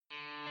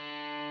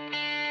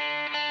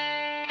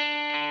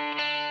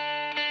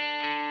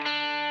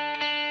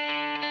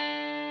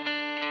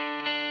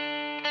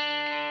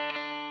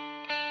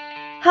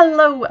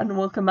Hello and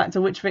welcome back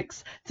to Witch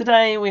Fix.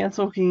 Today we are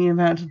talking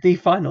about the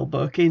final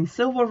book in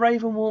Silver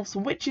Ravenwolf's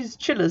Witches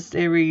Chillers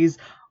series,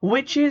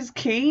 Witches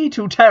Key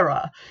to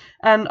Terror.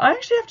 And I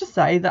actually have to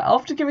say that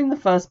after giving the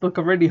first book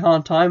a really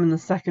hard time and the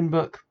second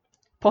book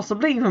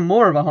possibly even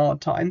more of a hard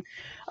time,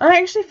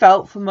 I actually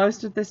felt for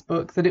most of this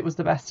book that it was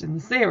the best in the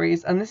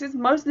series, and this is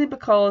mostly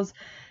because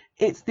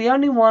it's the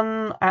only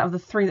one out of the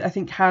three that I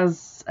think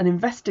has an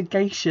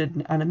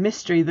investigation and a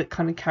mystery that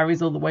kind of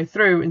carries all the way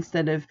through,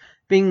 instead of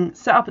being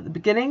set up at the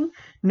beginning,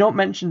 not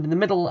mentioned in the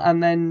middle,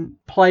 and then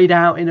played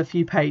out in a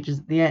few pages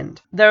at the end.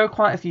 There are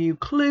quite a few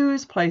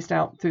clues placed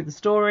out through the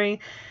story.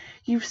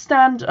 You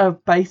stand a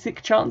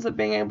basic chance at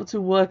being able to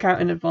work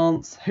out in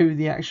advance who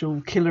the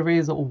actual killer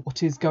is or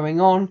what is going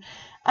on.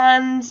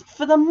 And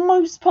for the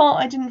most part,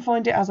 I didn't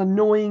find it as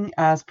annoying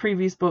as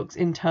previous books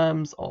in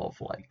terms of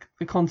like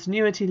the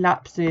continuity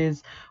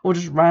lapses or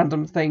just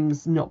random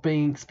things not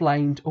being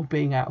explained or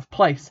being out of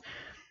place.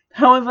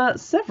 However,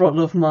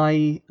 several of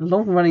my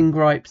long-running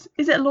gripes,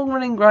 is it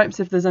long-running gripes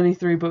if there's only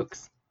 3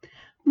 books?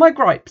 My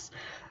gripes,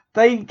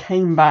 they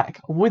came back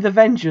with a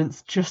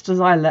vengeance just as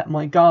I let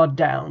my guard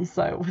down.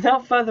 So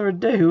without further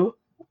ado,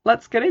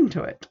 let's get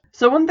into it.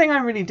 So one thing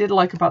I really did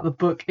like about the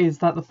book is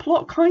that the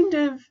plot kind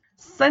of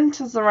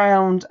centers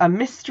around a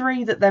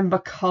mystery that then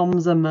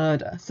becomes a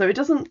murder. So it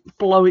doesn't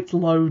blow its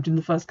load in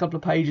the first couple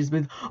of pages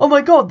with, oh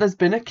my god, there's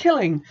been a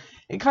killing.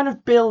 It kind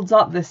of builds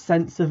up this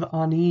sense of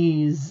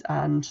unease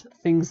and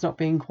things not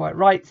being quite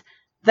right.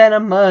 Then a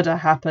murder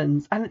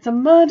happens, and it's a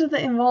murder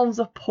that involves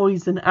a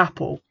poison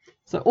apple.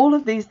 So all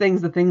of these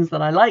things are things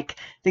that I like,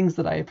 things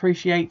that I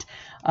appreciate.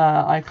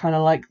 I kind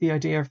of like the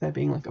idea of there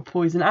being like a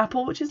poison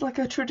apple, which is like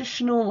a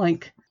traditional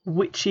like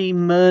witchy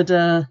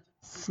murder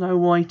Snow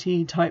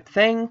Whitey type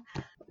thing,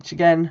 which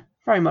again,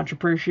 very much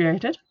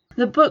appreciated.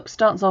 The book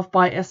starts off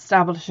by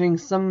establishing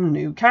some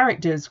new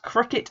characters,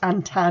 Cricket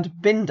and Tad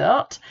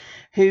Bindart,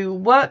 who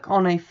work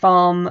on a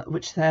farm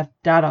which their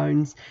dad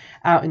owns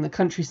out in the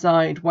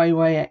countryside, way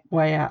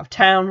out of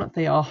town.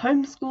 They are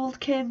homeschooled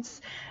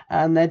kids,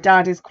 and their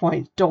dad is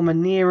quite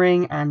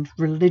domineering and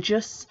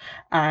religious,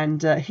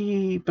 and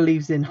he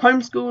believes in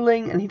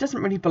homeschooling, and he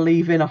doesn't really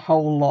believe in a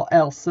whole lot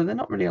else, so they're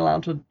not really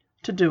allowed to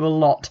do a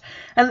lot.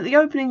 And at the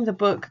opening of the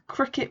book,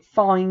 Cricket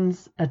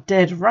finds a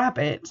dead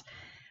rabbit,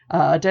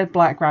 a dead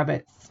black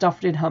rabbit,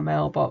 stuffed in her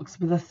mailbox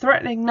with a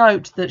threatening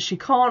note that she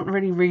can't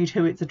really read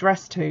who it's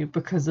addressed to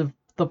because of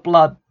the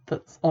blood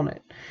that's on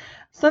it.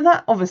 So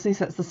that obviously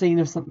sets the scene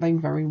of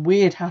something very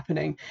weird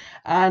happening.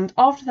 And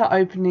after that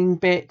opening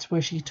bit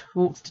where she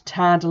talks to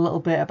Tad a little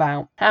bit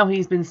about how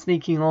he's been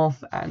sneaking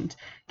off and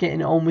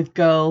getting on with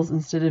girls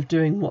instead of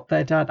doing what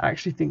their dad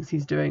actually thinks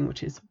he's doing,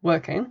 which is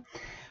working,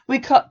 we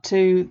cut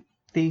to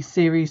the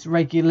series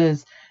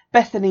regulars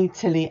Bethany,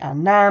 Tilly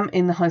and Nam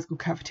in the high school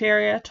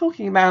cafeteria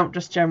talking about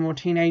just general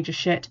teenager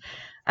shit,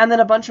 and then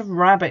a bunch of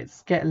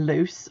rabbits get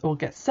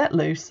set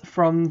loose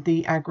from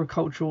the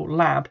agricultural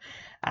lab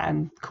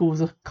and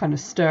cause a kind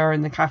of stir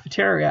in the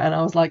cafeteria, and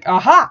I was like,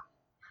 aha!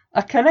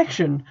 A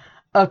connection,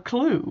 a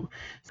clue.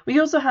 We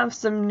also have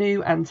some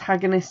new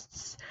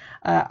antagonists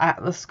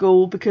at the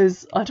school,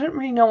 because I don't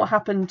really know what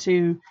happened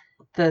to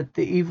the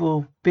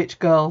evil bitch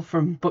girl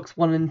from books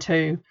 1 and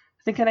 2.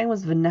 I think her name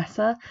was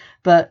Vanessa,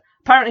 but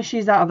apparently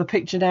she's out of the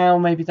picture now.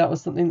 Maybe that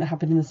was something that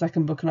happened in the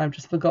second book and I've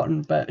just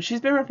forgotten. But she's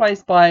been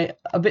replaced by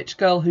a bitch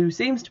girl who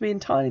seems to be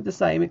entirely the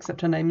same,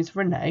 except her name is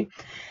Renee.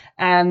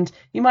 And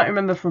you might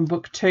remember from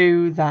book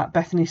 2 that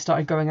Bethany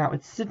started going out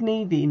with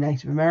Sydney, the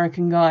Native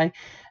American guy.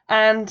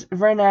 And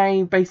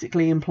Renee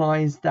basically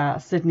implies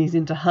that Sydney's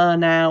into her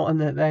now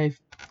and that they've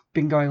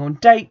been going on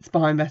dates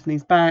behind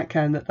Bethany's back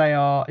and that they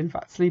are in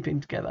fact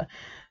sleeping together.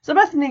 So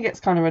Bethany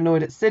gets kind of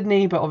annoyed at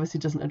Sydney, but obviously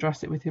doesn't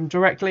address it with him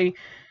directly.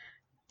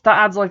 That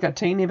adds like a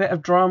teeny bit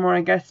of drama,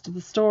 I guess, to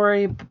the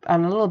story,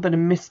 and a little bit of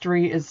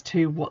mystery as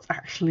to what's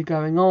actually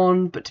going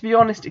on. But to be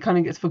honest, it kind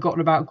of gets forgotten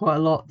about quite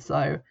a lot,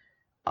 so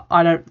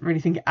I don't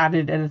really think it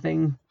added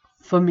anything,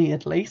 for me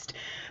at least.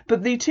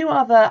 But the 2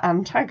 other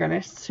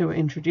antagonists who are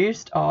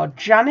introduced are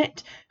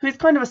Janet, who is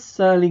kind of a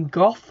surly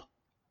goth,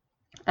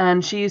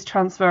 and she is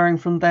transferring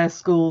from their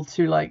school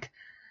to like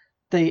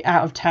the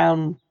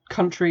out-of-town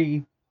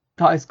country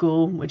high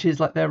school, which is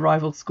like their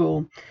rival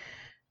school.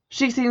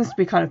 She seems to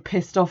be kind of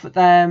pissed off at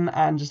them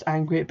and just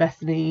angry at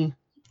Bethany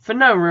for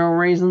no real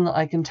reason that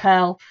I can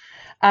tell.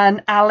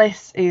 And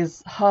Alice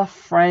is her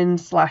friend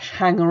slash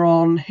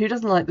hanger-on who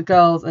doesn't like the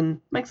girls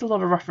and makes a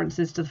lot of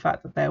references to the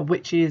fact that they're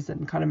witches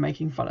and kind of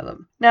making fun of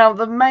them. Now,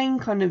 the main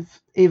kind of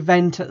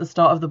event at the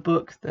start of the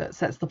book that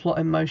sets the plot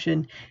in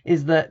motion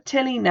is that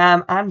Tilly,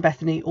 Nam and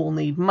Bethany all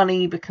need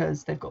money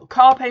because they've got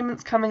car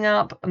payments coming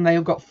up and they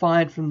all got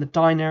fired from the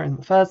diner in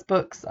the first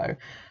book, so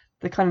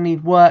they kind of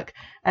need work.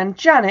 And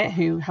Janet,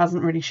 who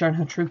hasn't really shown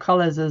her true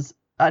colours as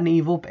an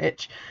evil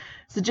bitch,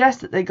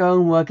 suggests that they go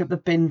and work at the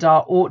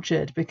Bindart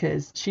orchard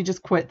because she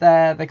just quit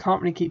there. They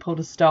can't really keep hold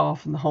of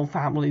staff and the whole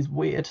family's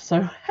weird. So,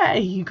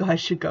 hey, you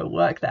guys should go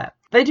work there.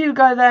 They do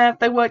go there.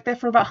 They work there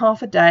for about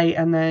half a day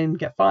and then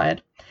get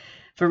fired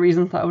for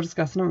reasons that I will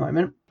discuss in a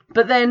moment.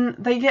 But then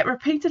they get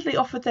repeatedly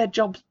offered their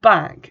jobs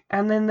back,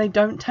 and then they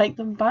don't take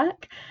them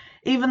back,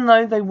 even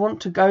though they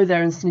want to go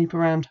there and snoop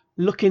around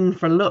looking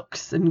for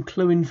looks and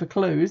cluing for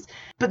clues.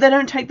 But they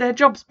don't take their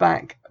jobs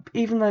back,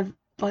 even though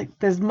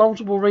there's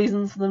multiple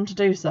reasons for them to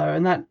do so,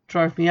 and that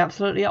drove me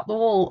absolutely up the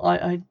wall.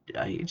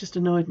 It just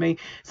annoyed me.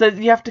 So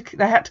they had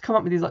to come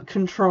up with these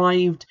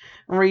contrived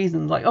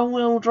reasons, oh,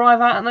 we'll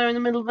drive out there in the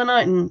middle of the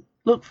night and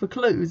look for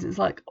clues. It's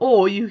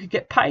or you could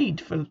get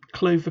paid for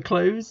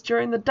clues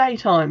during the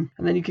daytime,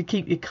 and then you could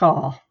keep your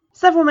car.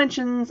 Several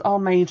mentions are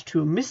made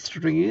to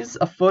mysteries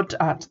afoot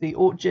at the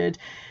orchard.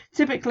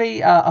 Typically,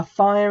 a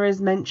fire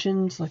is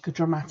mentioned, a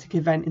dramatic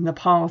event in the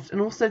past,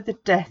 and also the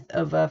death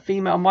of a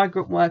female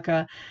migrant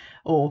worker,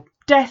 or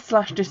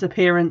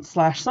death/disappearance/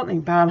 something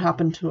bad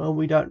happened to her,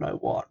 we don't know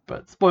what,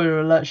 but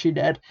spoiler alert, she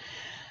dead.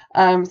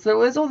 So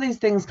there's all these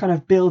things kind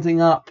of building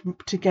up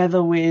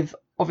together with,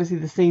 obviously,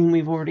 the scene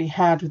we've already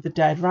had with the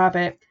dead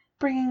rabbit,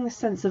 bringing this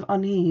sense of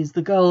unease.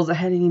 The girls are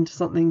heading into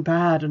something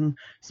bad and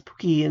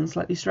spooky and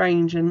slightly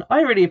strange, and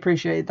I really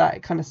appreciated that.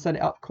 It kind of set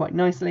it up quite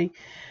nicely.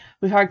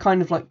 We've had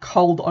kind of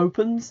cold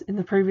opens in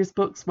the previous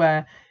books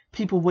where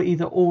people were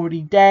either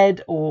already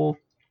dead or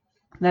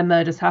their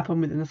murders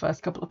happened within the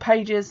first couple of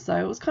pages, so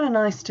it was kind of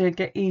nice to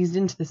get eased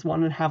into this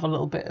one and have a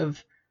little bit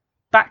of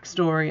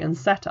backstory and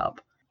setup.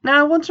 Now,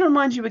 I want to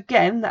remind you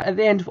again that at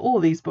the end of all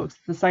these books,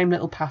 the same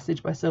little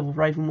passage by Silver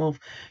Ravenwolf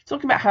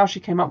talking about how she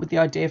came up with the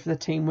idea for the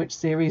Teen Witch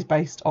series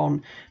based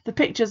on the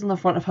pictures on the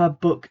front of her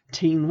book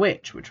Teen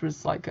Witch, which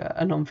was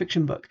a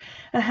non-fiction book,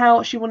 and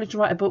how she wanted to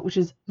write a book which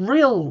is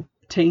real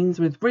teens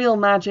with real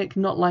magic,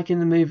 not like in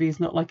the movies,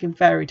 not like in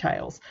fairy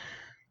tales.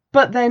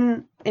 But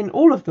then in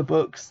all of the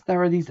books,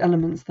 there are these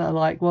elements that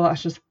are well,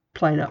 that's just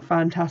plain up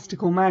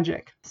fantastical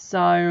magic.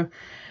 So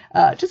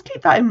just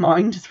keep that in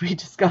mind as we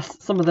discuss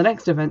some of the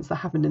next events that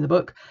happened in the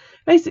book.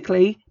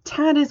 Basically,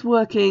 Tad is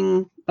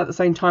working at the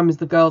same time as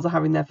the girls are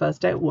having their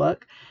first day at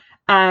work,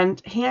 and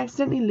he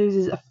accidentally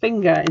loses a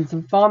finger in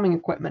some farming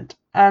equipment.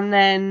 And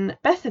then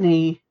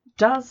Bethany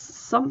does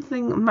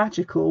something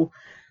magical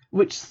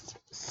which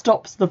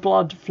stops the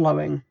blood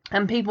flowing.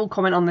 And people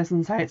comment on this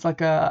and say it's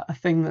a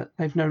thing that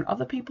they've known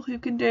other people who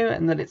can do,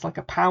 and that it's a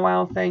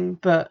powwow thing.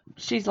 But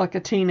she's a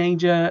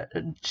teenager.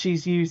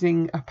 She's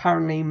using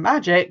apparently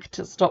magic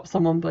to stop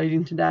someone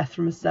bleeding to death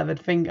from a severed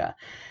finger.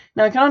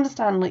 Now I can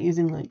understand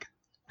using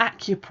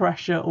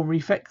acupressure or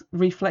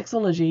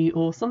reflexology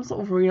or some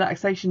sort of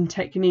relaxation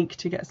technique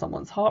to get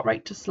someone's heart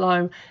rate to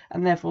slow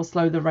and therefore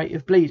slow the rate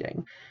of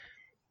bleeding,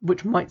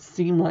 which might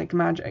seem like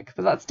magic,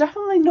 but that's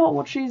definitely not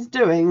what she's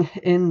doing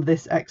in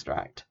this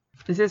extract.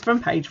 This is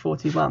from page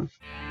 41.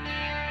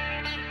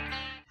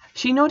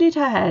 She nodded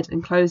her head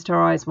and closed her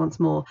eyes once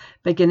more,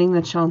 beginning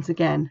the chant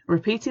again,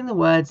 repeating the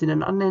words in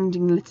an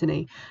unending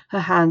litany, her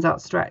hands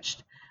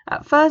outstretched.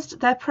 At first,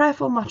 their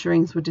prayerful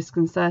mutterings were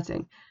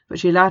disconcerting, but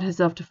she allowed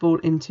herself to fall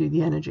into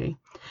the energy.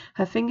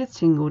 Her fingers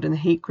tingled and the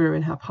heat grew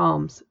in her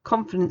palms.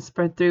 Confidence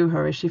spread through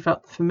her as she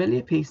felt the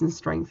familiar peace and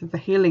strength of the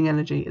healing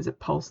energy as it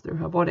pulsed through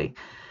her body.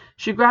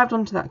 She grabbed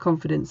onto that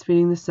confidence,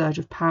 feeling the surge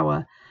of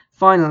power.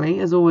 Finally,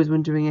 as always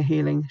when doing a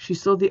healing, she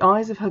saw the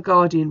eyes of her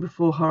guardian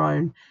before her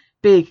own,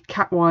 big,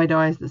 cat-wide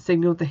eyes that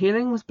signalled the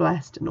healing was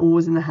blessed and all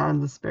was in the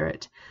hands of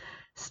spirit.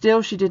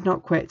 Still she did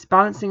not quit.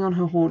 Balancing on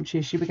her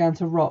haunches, she began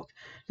to rock,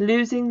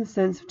 losing the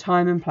sense of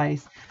time and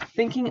place,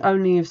 thinking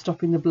only of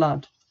stopping the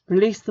blood.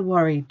 Release the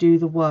worry, do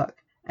the work,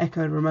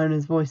 echoed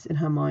Ramona's voice in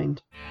her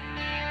mind.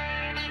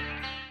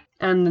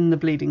 And then the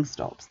bleeding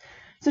stops.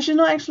 So she's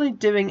not actually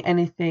doing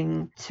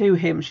anything to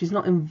him. She's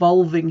not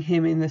involving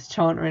him in this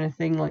chant or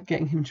anything,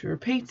 getting him to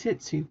repeat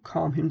it to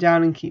calm him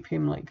down and keep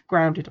him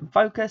grounded and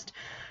focused.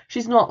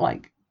 She's not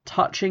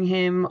touching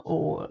him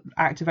or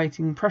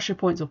activating pressure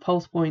points or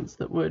pulse points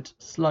that would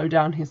slow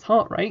down his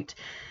heart rate.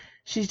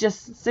 She's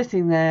just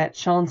sitting there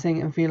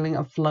chanting and feeling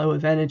a flow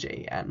of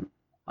energy. And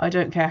I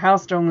don't care how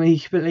strongly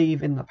you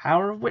believe in the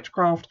power of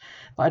witchcraft,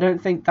 but I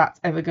don't think that's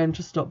ever going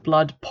to stop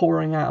blood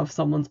pouring out of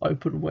someone's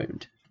open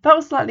wound. That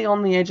was slightly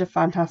on the edge of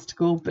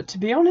fantastical, but to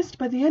be honest,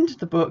 by the end of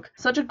the book,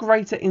 such a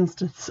greater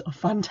instance of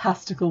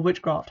fantastical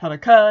witchcraft had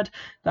occurred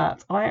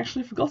that I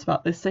actually forgot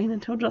about this scene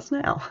until just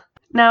now.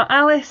 Now,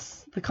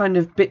 Alice, the kind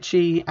of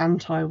bitchy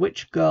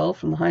anti-witch girl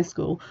from the high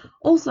school,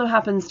 also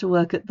happens to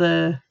work at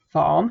the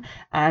farm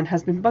and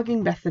has been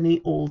bugging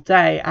Bethany all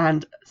day,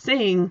 and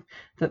seeing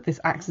that this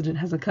accident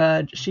has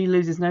occurred, she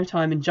loses no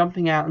time in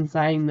jumping out and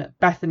saying that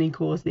Bethany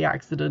caused the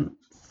accident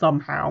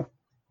somehow.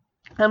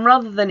 And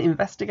rather than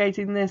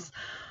investigating this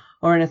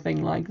or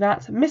anything like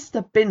that,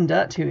 Mr.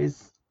 Bindert, who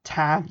is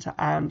Tad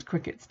and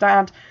Cricket's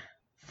dad,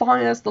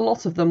 fires the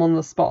lot of them on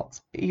the spot,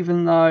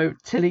 even though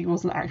Tilly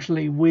wasn't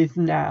actually with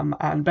Nam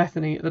and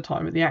Bethany at the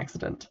time of the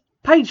accident.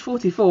 Page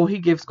 44, he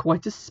gives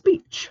quite a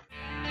speech.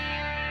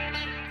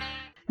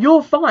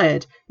 "You're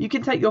fired. You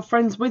can take your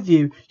friends with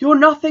you. You're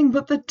nothing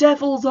but the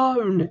devil's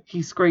own,"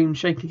 he screamed,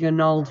 shaking a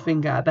gnarled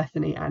finger at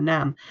Bethany and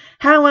Nam.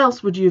 "How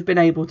else would you have been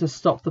able to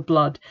stop the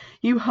blood?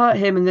 You hurt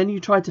him and then you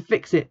tried to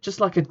fix it, just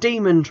like a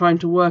demon trying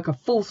to work a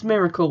false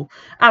miracle.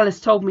 Alice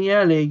told me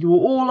earlier you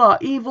all are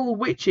evil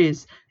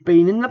witches.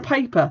 Been in the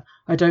paper.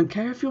 I don't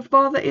care if your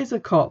father is a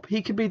cop.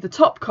 He could be the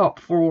top cop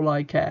for all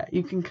I care.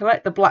 You can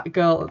collect the black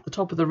girl at the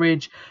top of the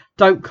ridge.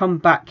 Don't come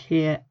back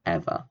here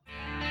ever.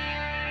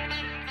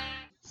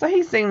 So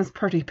he seems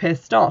pretty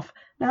pissed off.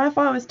 Now, if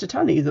I was to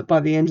tell you that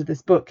by the end of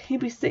this book he'd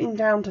be sitting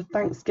down to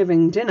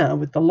Thanksgiving dinner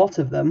with the lot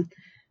of them,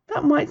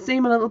 that might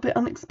seem a little bit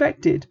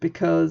unexpected,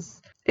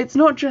 because it's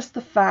not just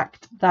the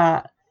fact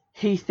that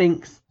he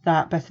thinks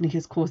that Bethany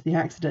has caused the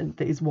accident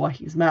that is why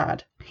he's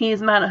mad. He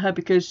is mad at her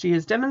because she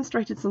has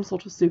demonstrated some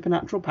sort of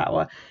supernatural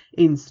power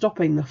in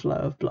stopping the flow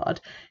of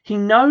blood. He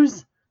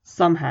knows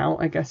somehow,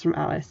 I guess from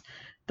Alice,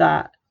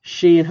 that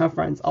she and her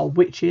friends are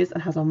witches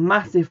and has a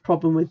massive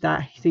problem with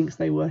that. He thinks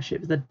they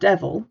worship the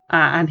devil,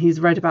 and he's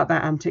read about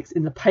their antics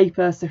in the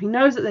paper, so he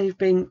knows that they've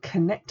been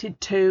connected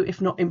to, if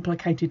not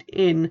implicated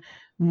in,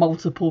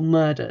 multiple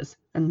murders,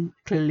 and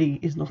clearly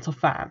is not a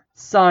fan.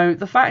 So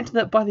the fact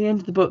that by the end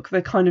of the book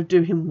they kind of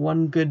do him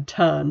one good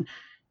turn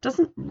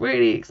doesn't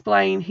really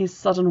explain his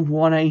sudden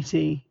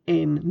 180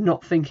 in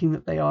not thinking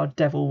that they are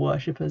devil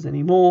worshippers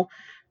anymore,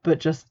 but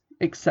just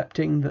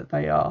accepting that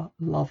they are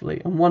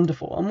lovely and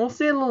wonderful. And we'll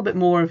see a little bit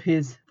more of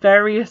his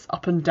various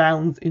up and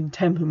downs in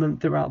temperament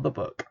throughout the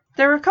book.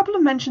 There are a couple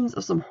of mentions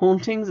of some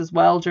hauntings as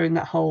well during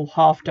that whole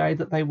half day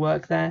that they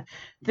work there.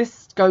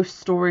 This ghost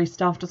story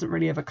stuff doesn't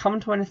really ever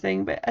come to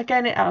anything, but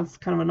again it adds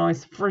kind of a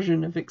nice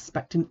frisson of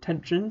expectant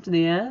tension to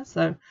the air,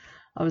 so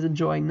I was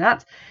enjoying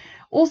that.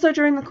 Also,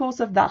 during the course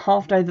of that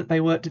half day that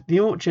they worked at the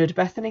orchard,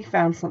 Bethany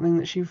found something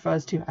that she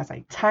refers to as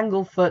a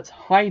tanglefoot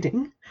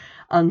hiding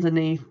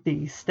underneath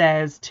the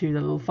stairs to the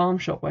little farm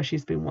shop where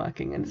she's been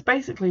working. And it's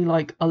basically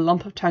like a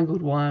lump of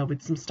tangled wire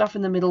with some stuff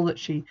in the middle that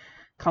she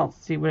can't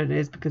see what it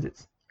is because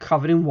it's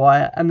covered in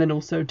wire, and then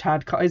also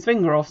Tad cut his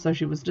finger off, so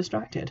she was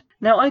distracted.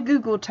 Now, I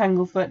googled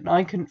tanglefoot and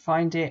I couldn't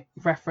find it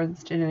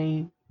referenced in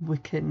any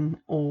Wiccan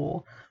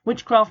or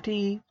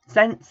witchcrafty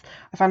sense.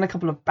 I found a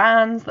couple of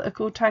bands that are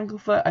called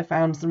Tanglefoot. I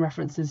found some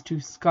references to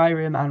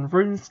Skyrim and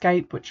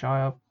RuneScape, which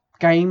are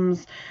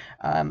games.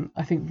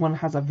 I think one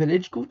has a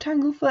village called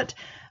Tanglefoot,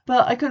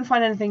 but I couldn't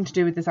find anything to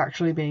do with this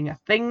actually being a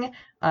thing.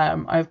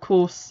 I of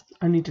course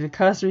only did a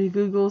cursory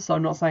Google, so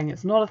I'm not saying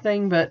it's not a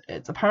thing, but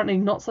it's apparently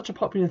not such a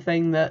popular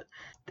thing that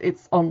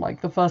it's on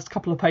like the first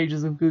couple of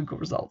pages of Google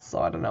results, so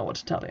I don't know what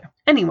to tell you.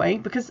 Anyway,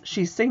 because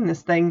she's seen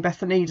this thing,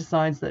 Bethany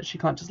decides that she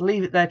can't just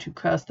leave it there to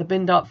curse the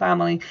Bindart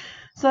family,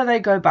 so they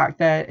go back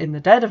there in the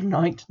dead of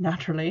night,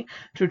 naturally,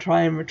 to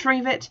try and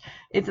retrieve it.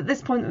 It's at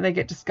this point that they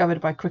get discovered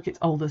by Cricket's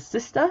older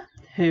sister,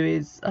 who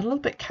is a little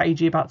bit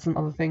cagey about some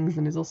other things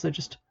and is also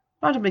just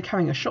randomly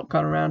carrying a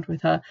shotgun around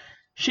with her.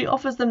 She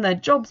offers them their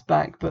jobs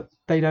back, but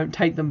they don't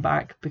take them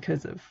back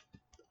because of,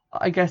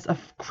 I guess, a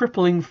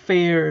crippling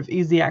fear of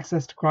easy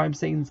access to crime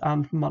scenes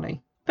and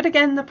money. But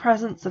again, the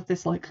presence of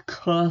this like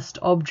cursed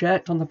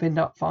object on the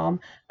Bindart farm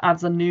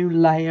adds a new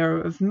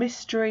layer of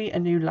mystery, a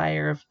new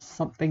layer of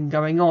something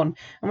going on.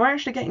 And we're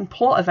actually getting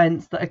plot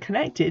events that are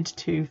connected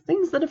to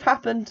things that have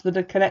happened that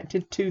are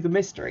connected to the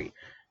mystery.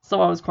 So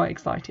I was quite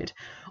excited.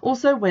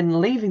 Also,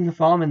 when leaving the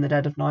farm in the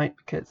dead of night,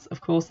 because of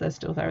course they're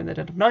still there in the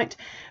dead of night,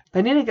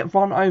 they nearly get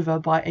run over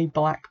by a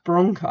black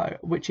Bronco,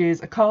 which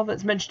is a car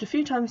that's mentioned a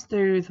few times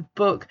through the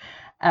book.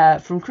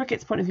 From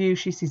Cricket's point of view,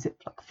 she sees it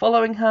like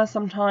following her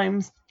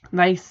sometimes.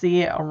 They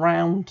see it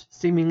around,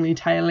 seemingly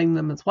tailing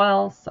them as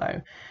well.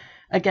 So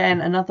again,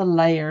 another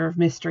layer of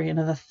mystery,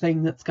 another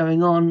thing that's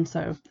going on.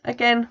 So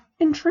again,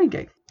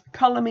 intriguing.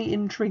 Colour me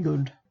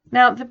intrigued.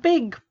 Now, the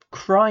big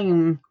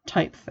crime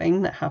type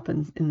thing that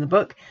happens in the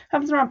book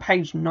happens around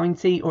page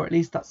 90, or at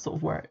least that's sort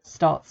of where it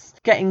starts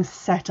getting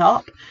set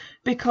up,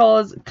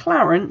 because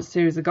Clarence,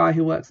 who is a guy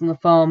who works on the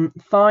farm,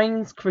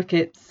 finds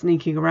Cricket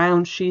sneaking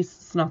around. She's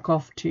snuck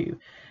off to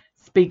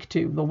speak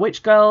to the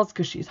witch girls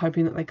because she's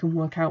hoping that they can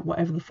work out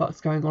whatever the fuck's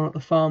going on at the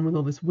farm with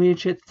all this weird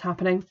shit that's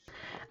happening.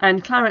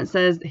 And Clarence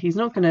says that he's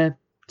not going to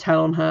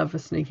tell on her for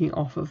sneaking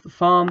off of the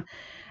farm,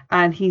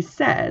 and he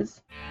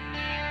says,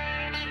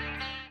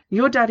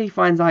 "Your daddy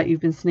finds out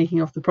you've been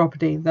sneaking off the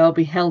property, there'll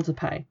be hell to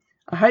pay.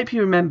 I hope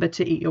you remember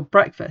to eat your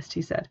breakfast,"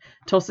 he said,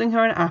 tossing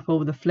her an apple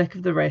with a flick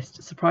of the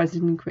wrist,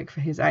 surprisingly quick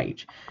for his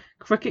age.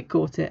 Cricket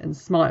caught it and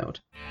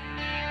smiled.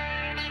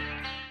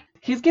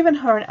 He's given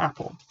her an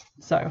apple,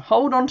 so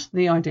hold on to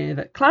the idea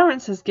that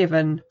Clarence has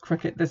given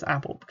Cricket this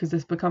apple, because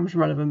this becomes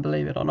relevant,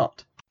 believe it or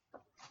not.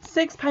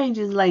 6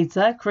 pages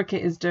later,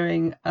 Cricket is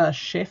doing a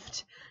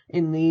shift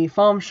in the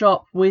farm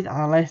shop with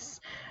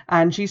Alice,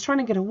 and she's trying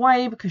to get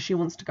away because she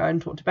wants to go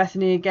and talk to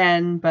Bethany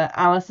again, but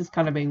Alice is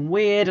kind of being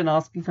weird and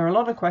asking her a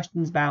lot of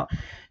questions about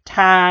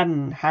Tad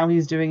and how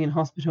he's doing in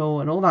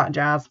hospital and all that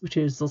jazz, which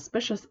is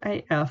suspicious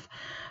AF.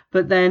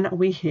 But then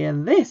we hear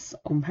this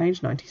on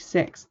page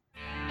 96.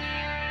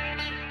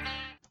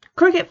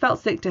 Cricket felt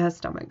sick to her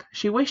stomach.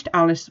 She wished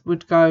Alice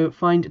would go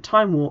find a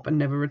time warp and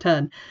never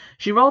return.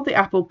 She rolled the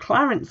apple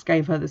Clarence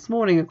gave her this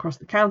morning across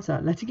the counter,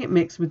 letting it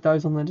mix with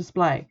those on the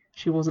display.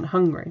 She wasn't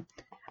hungry.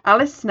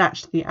 Alice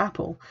snatched the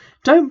apple.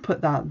 "Don't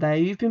put that there.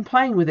 You've been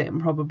playing with it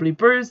and probably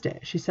bruised it."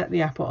 She set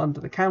the apple under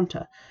the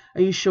counter.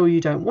 "Are you sure you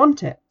don't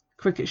want it?"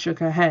 Cricket shook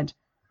her head.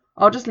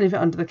 "I'll just leave it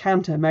under the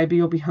counter. Maybe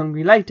you'll be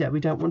hungry later. We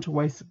don't want to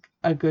waste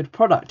a good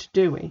product,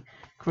 do we?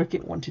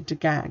 Cricket wanted to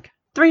gag.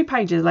 3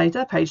 pages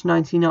later, page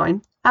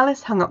 99,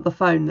 Alice hung up the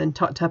phone, then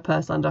tucked her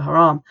purse under her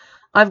arm.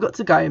 I've got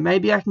to go.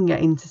 Maybe I can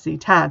get in to see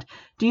Tad.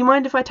 Do you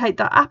mind if I take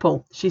that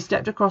apple? She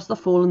stepped across the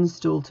fallen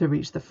stool to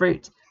reach the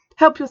fruit.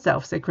 Help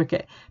yourself, said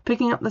Cricket,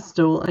 picking up the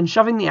stool and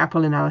shoving the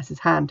apple in Alice's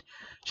hand.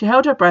 She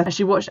held her breath as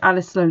she watched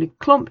Alice slowly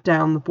clomp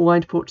down the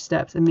wide porch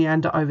steps and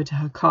meander over to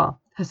her car.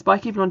 Her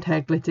spiky blonde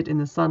hair glittered in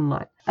the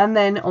sunlight. And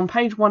then on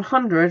page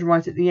 100,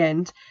 right at the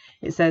end,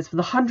 it says, for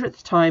the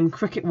 100th time,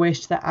 Cricket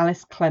wished that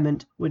Alice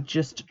Clement would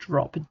just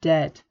drop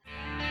dead.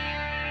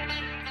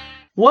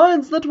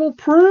 Words that will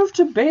prove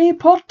to be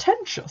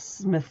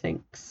portentous,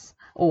 methinks.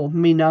 Or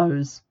me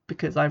knows,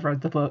 because I've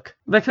read the book.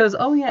 Because,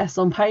 oh yes,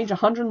 on page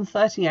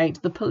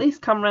 138, the police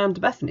come round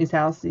to Bethany's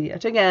house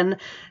yet again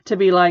to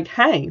be like,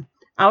 hey,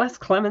 Alice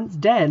Clement's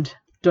dead.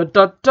 Da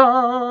da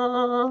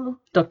da!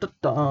 Da da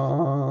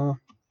da!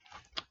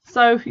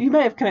 So you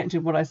may have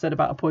connected what I said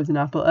about a poison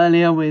apple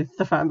earlier with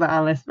the fact that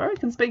Alice very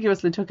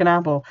conspicuously took an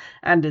apple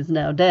and is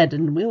now dead,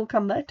 and we'll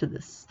come back to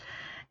this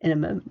in a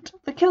moment.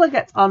 The killer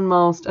gets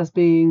unmasked as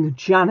being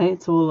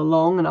Janet all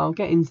along, and I'll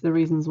get into the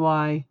reasons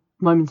why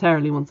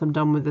momentarily once I'm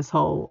done with this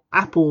whole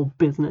apple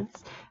business,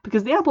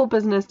 because the apple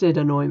business did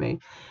annoy me.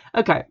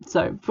 Okay,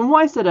 so from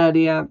what I said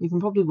earlier, you can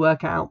probably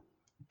work out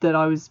that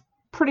I was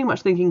pretty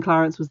much thinking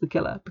Clarence was the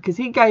killer, because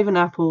he gave an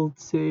apple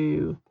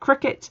to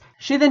Cricket.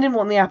 She then didn't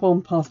want the apple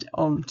and passed it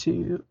on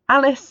to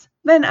Alice.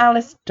 Then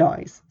Alice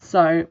dies.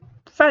 So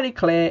fairly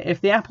clear,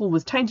 if the apple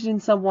was tainted in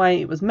some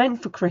way, it was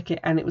meant for Cricket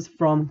and it was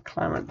from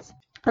Clarence.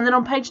 And then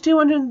on page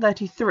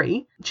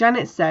 233,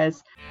 Janet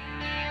says,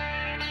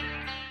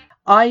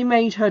 I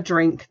made her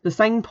drink the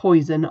same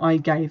poison I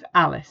gave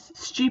Alice.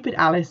 Stupid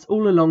Alice,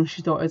 all along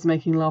she thought I was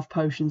making love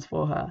potions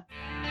for her.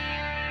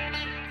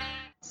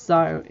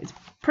 So it's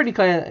pretty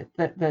clear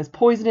that there's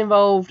poison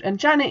involved, and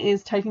Janet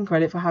is taking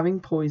credit for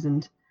having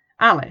poisoned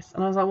Alice.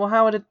 And I was like, well,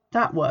 how did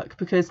that work?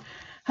 Because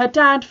her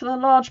dad, for the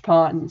large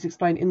part, and it's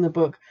explained in the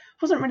book,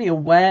 wasn't really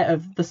aware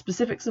of the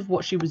specifics of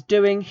what she was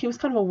doing. He was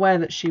kind of aware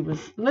that she was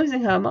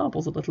losing her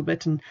marbles a little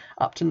bit and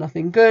up to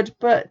nothing good,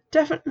 but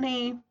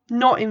definitely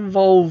not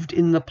involved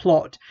in the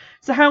plot.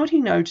 So how would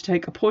he know to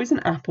take a poison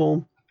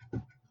apple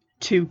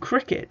to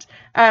Cricket?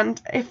 And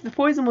if the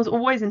poison was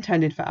always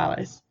intended for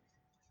Alice,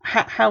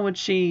 how would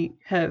she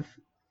have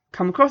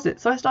come across it?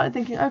 So I started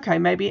thinking, okay,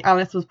 maybe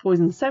Alice was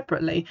poisoned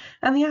separately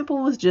and the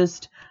apple was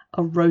just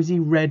a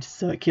rosy red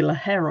circular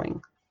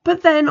herring.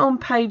 But then on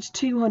page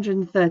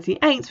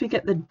 238 we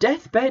get the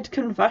deathbed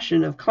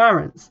confession of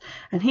Clarence,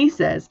 and he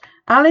says,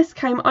 Alice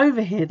came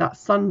over here that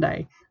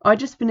Sunday. I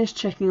just finished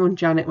checking on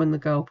Janet when the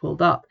girl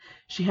pulled up.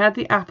 She had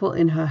the apple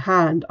in her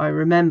hand, I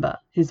remember.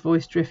 His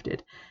voice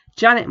drifted.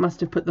 Janet must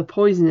have put the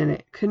poison in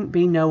it. Couldn't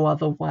be no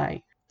other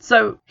way.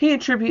 So he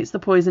attributes the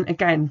poison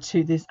again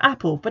to this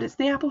apple, but it's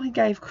the apple he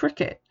gave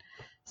Cricket.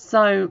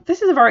 So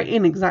this is a very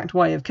inexact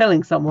way of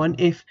killing someone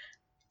if,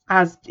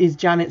 as is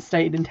Janet's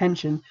stated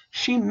intention,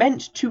 she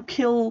meant to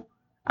kill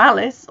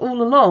Alice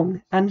all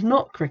along and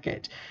not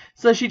Cricket.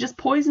 So she just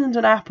poisoned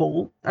an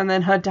apple, and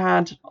then her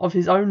dad, of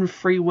his own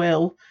free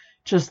will,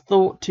 just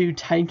thought to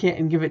take it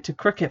and give it to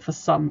Cricket for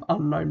some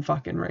unknown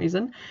fucking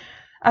reason.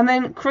 And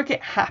then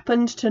Cricket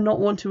happened to not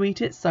want to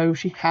eat it, so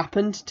she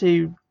happened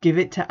to give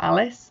it to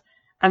Alice.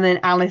 And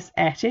then Alice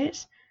ate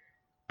it,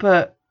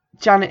 but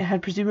Janet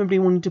had presumably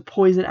wanted to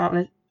poison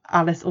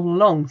Alice all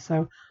along.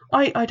 So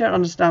I don't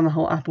understand the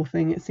whole apple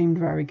thing. It seemed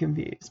very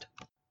confused.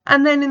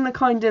 And then in the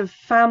kind of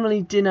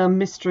family dinner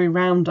mystery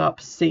roundup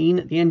scene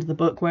at the end of the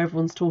book, where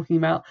everyone's talking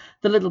about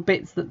the little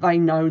bits that they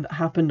know that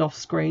happened off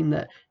screen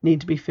that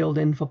need to be filled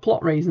in for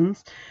plot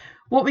reasons,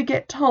 what we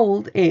get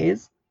told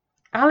is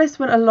Alice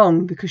went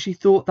along because she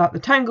thought that the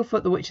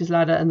Tanglefoot, the Witch's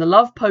Ladder, and the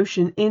love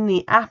potion in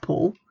the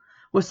apple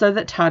was so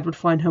that Tad would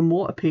find her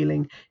more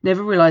appealing,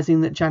 never realising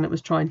that Janet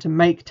was trying to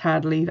make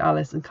Tad leave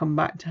Alice and come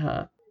back to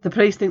her. The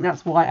police think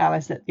that's why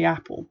Alice ate the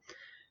apple.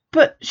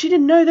 But she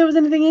didn't know there was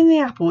anything in the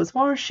apple. As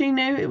far as she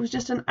knew, it was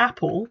just an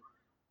apple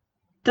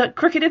that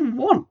Cricket didn't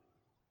want,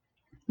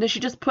 that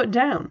she just put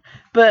down.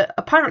 But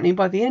apparently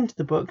by the end of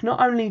the book, not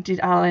only did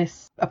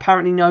Alice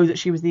apparently know that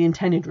she was the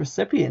intended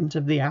recipient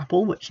of the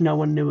apple, which no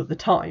one knew at the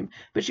time,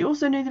 but she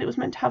also knew that it was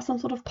meant to have some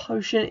sort of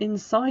potion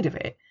inside of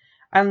it.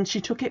 And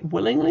she took it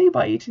willingly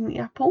by eating the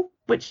apple,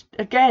 which,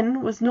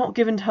 again, was not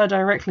given to her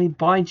directly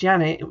by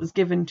Janet. It was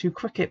given to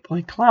Cricket by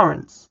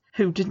Clarence,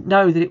 who didn't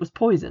know that it was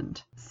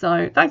poisoned.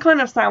 So that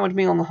kind of soured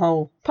me on the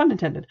whole, pun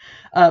intended,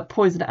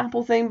 poisoned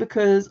apple thing,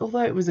 because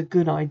although it was a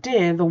good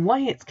idea, the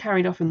way it's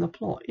carried off in the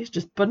plot is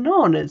just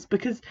bananas,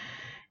 because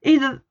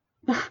either,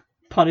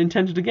 pun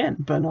intended again,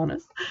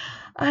 bananas,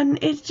 and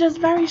it's just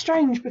very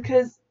strange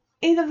because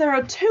either there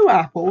are 2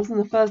 apples and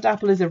the first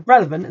apple is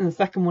irrelevant and the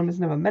second one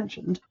is never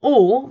mentioned,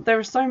 or there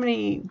are so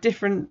many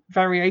different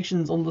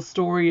variations on the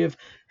story of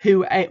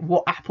who ate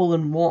what apple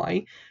and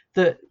why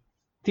that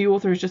the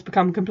author has just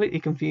become completely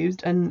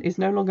confused and is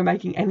no longer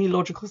making any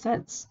logical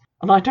sense.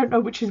 And I don't know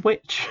which is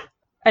which.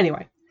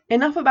 Anyway,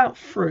 enough about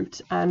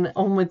fruit and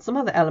on with some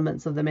other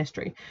elements of the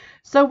mystery.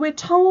 So we're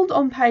told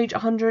on page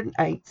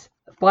 108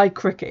 by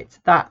Cricket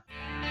that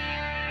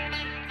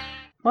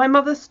my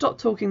mother stopped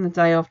talking the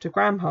day after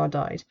Grandpa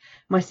died.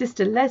 My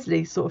sister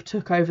Leslie sort of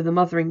took over the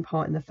mothering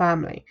part in the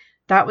family.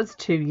 That was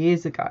 2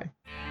 years ago.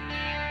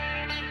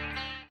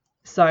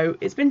 So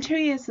it's been 2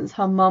 years since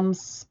her mum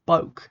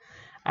spoke,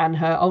 and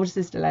her older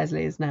sister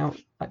Leslie is now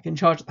like in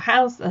charge of the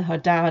house, and her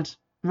dad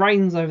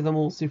reigns over them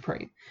all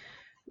supreme.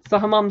 So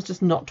her mum's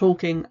just not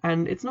talking,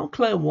 and it's not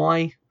clear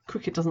why.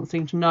 Cricket doesn't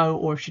seem to know,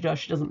 or if she does,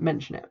 she doesn't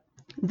mention it.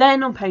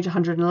 Then on page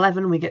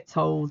 111 we get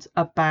told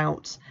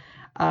about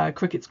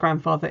Cricket's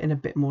grandfather in a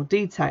bit more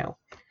detail.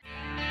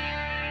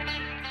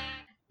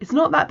 It's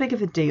not that big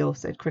of a deal,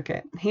 said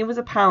Cricket. He was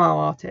a powwow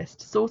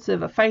artist, sort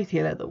of a faith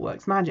healer that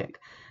works magic.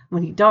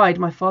 When he died,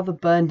 my father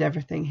burned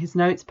everything, his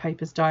notes,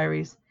 papers,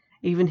 diaries,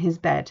 even his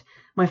bed.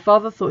 My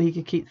father thought he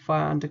could keep the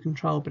fire under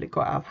control, but it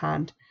got out of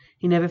hand.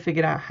 He never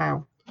figured out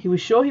how. He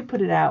was sure he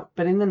put it out,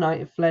 but in the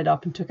night it flared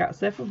up and took out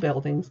several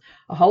buildings,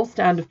 a whole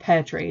stand of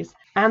pear trees,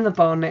 and the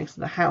barn next to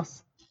the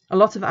house. A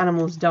lot of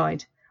animals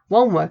died.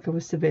 One worker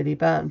was severely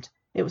burned.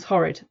 It was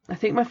horrid. I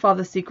think my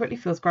father secretly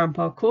feels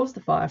Grandpa caused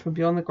the fire from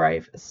beyond the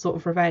grave as a sort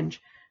of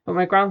revenge. But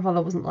my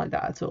grandfather wasn't like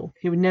that at all.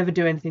 He would never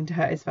do anything to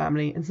hurt his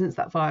family, and since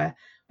that fire,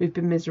 we've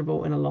been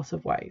miserable in a lot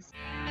of ways.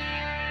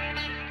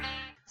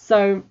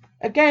 So,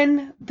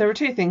 again, there are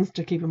two things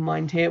to keep in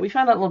mind here. We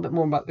found out a little bit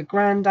more about the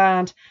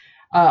granddad.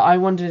 I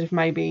wondered if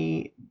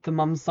maybe the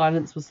mum's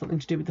silence was something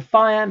to do with the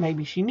fire.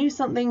 Maybe she knew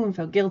something and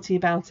felt guilty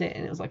about it,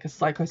 and it was like a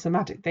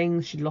psychosomatic thing.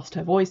 She'd lost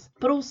her voice.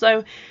 But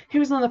also, here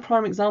was another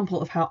prime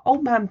example of how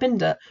Old Man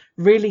Binder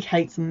really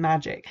hates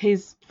magic.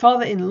 His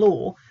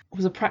father-in-law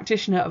was a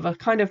practitioner of a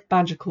kind of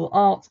magical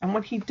art, and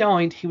when he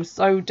died, he was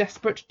so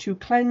desperate to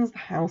cleanse the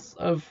house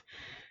of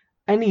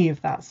any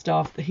of that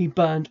stuff that he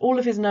burned all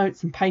of his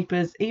notes and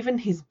papers, even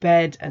his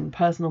bed and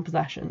personal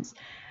possessions.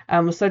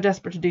 And was so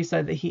desperate to do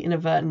so that he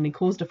inadvertently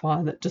caused a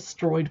fire that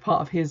destroyed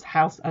part of his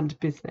house and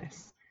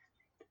business.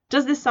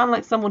 Does this sound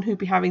like someone who'd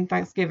be having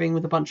Thanksgiving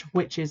with a bunch of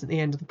witches at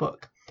the end of the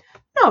book?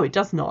 No, it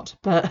does not.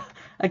 But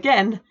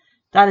again,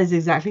 that is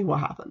exactly what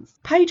happens.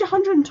 Page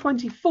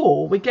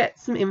 124, we get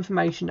some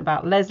information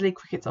about Leslie,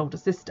 Cricket's older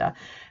sister,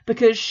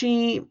 because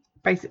she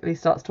basically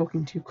starts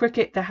talking to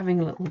Cricket. They're having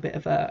a little bit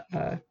of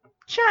a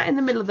chat in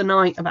the middle of the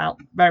night about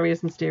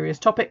various mysterious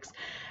topics.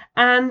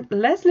 And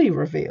Leslie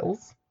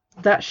reveals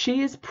that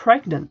she is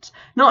pregnant.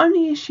 Not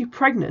only is she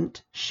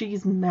pregnant,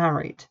 she's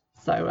married.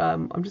 So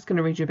I'm just going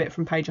to read you a bit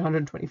from page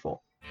 124.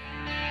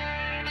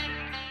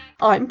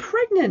 I'm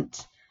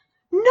pregnant.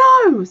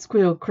 No,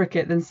 squealed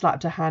Cricket, then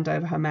slapped her hand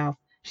over her mouth.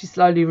 She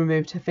slowly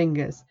removed her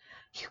fingers.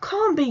 You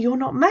can't be, you're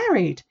not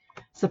married.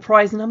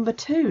 Surprise number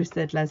 2,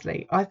 said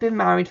Leslie. I've been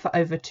married for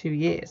over 2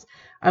 years.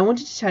 I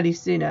wanted to tell you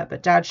sooner,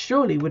 but Dad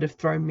surely would have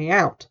thrown me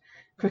out.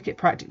 Cricket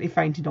practically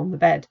fainted on the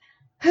bed.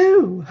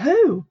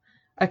 Who?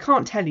 I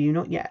can't tell you,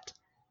 not yet.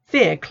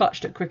 Fear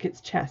clutched at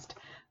Cricket's chest.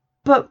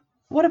 But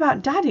what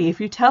about Daddy? If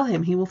you tell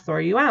him, he will throw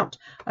you out.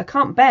 I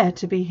can't bear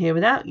to be here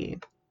without you.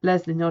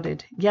 Leslie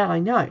nodded. Yeah, I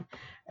know.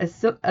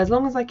 As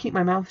long as I keep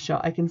my mouth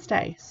shut, I can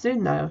stay.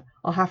 Soon, though,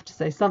 I'll have to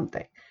say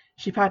something.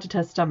 She patted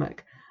her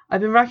stomach.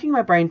 I've been racking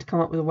my brain to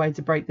come up with a way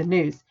to break the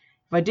news.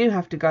 If I do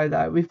have to go,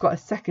 though, we've got a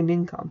second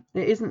income.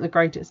 It isn't the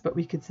greatest, but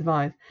we could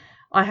survive.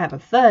 I have a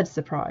third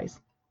surprise.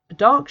 A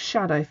dark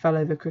shadow fell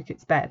over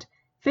Cricket's bed.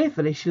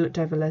 Fearfully, she looked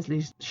over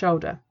Leslie's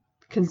shoulder.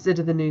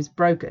 Consider the news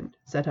broken,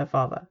 said her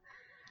father.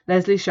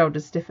 Leslie's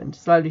shoulders stiffened.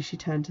 Slowly she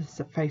turned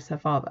to face her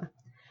father.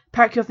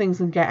 Pack your things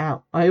and get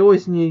out. I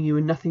always knew you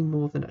were nothing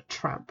more than a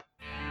tramp.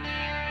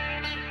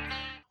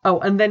 Oh,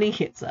 and then he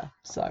hits her.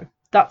 So,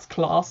 that's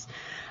class.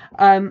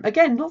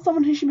 Again, not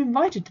someone who should be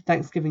invited to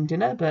Thanksgiving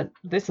dinner, but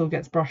this all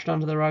gets brushed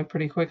under the rug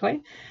pretty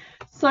quickly.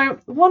 So,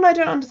 one, I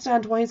don't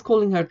understand why he's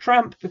calling her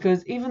tramp,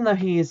 because even though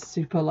he is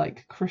super,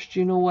 like,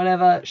 Christian or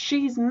whatever,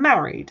 she's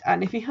married.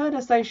 And if he heard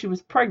her say she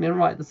was pregnant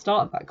right at the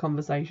start of that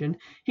conversation,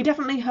 he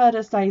definitely heard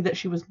her say that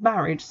she was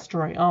married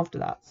straight after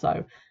that.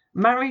 So,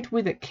 married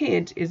with a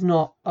kid is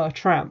not a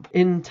tramp.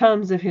 In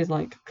terms of his,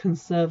 like,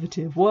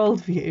 conservative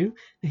worldview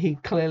that he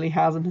clearly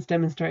has and has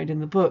demonstrated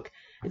in the book,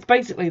 it's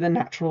basically the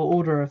natural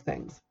order of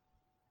things.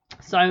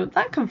 So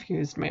that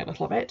confused me a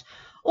little bit.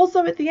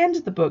 Also, at the end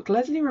of the book,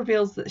 Leslie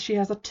reveals that she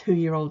has a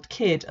 2-year-old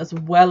kid as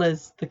well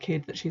as the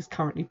kid that she's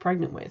currently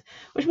pregnant with,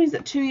 which means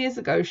that 2 years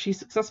ago she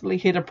successfully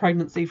hid a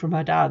pregnancy from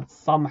her dad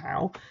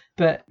somehow,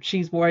 but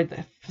she's worried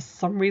that for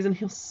some reason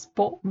he'll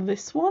spot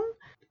this one.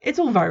 It's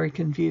all very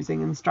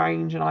confusing and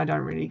strange, and I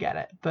don't really get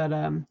it, but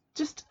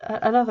just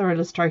another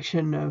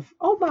illustration of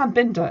Old Man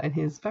Binder and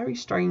his very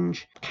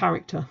strange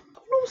character.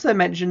 I'll also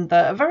mention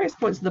that at various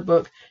points in the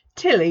book,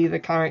 Tilly, the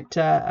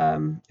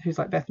character who's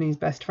like Bethany's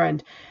best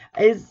friend,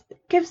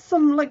 gives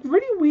some like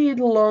really weird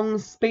long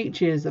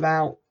speeches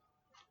about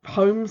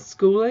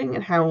homeschooling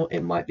and how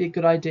it might be a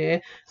good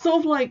idea. Sort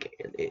of like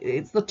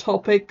it's the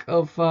topic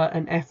of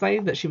an essay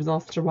that she was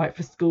asked to write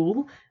for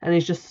school, and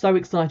is just so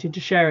excited to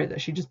share it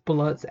that she just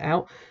blurts it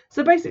out.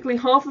 So basically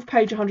half of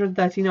page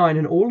 139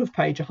 and all of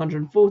page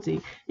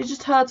 140 is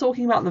just her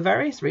talking about the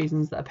various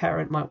reasons that a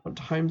parent might want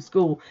to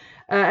homeschool.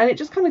 And it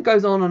just kind of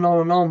goes on and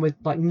on and on with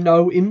like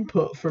no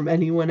input from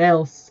anyone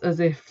else, as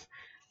if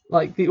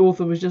like the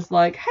author was just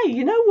like, hey,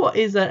 you know what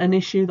is an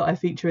issue that I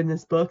feature in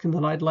this book and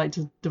that I'd like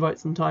to devote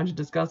some time to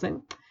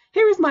discussing?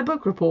 Here is my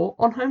book report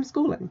on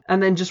homeschooling.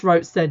 And then just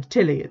wrote said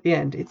Tilly at the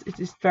end.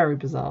 It's very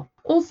bizarre.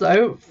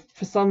 Also,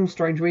 for some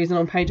strange reason,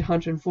 on page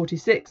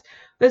 146,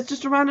 there's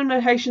just a random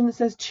notation that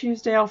says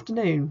Tuesday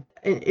afternoon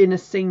in a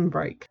scene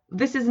break.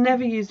 This is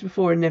never used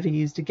before and never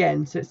used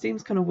again, so it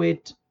seems kind of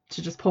weird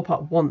to just pop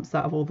up once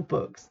out of all the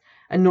books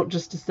and not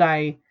just to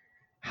say,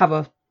 have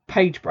a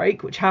page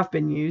break, which have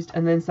been used,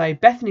 and then say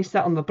Bethany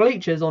sat on the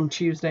bleachers on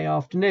Tuesday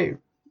afternoon.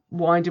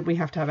 Why did we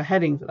have to have a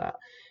heading for that?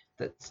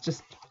 That's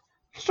just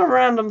a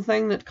random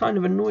thing that kind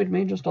of annoyed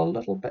me just a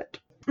little bit.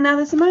 Now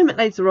there's a moment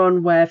later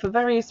on where, for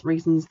various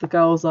reasons, the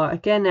girls are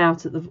again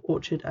out at the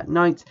orchard at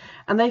night,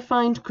 and they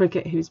find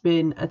Cricket, who's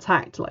been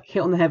attacked, like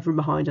hit on the head from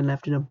behind and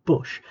left in a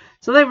bush.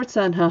 So they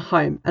return her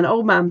home, and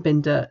Old Man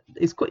Binder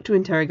is quick to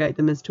interrogate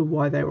them as to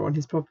why they were on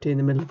his property in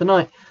the middle of the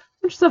night,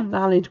 which is a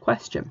valid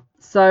question.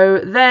 So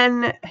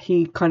then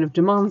he kind of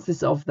demands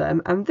this of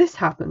them, and this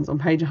happens on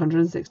page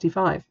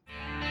 165.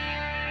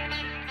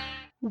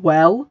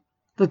 Well,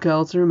 the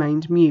girls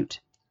remained mute.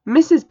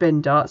 Mrs.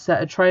 Bindart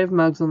set a tray of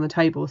mugs on the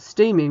table,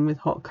 steaming with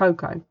hot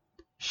cocoa.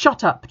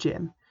 Shut up,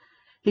 Jim.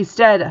 He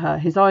stared at her,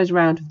 his eyes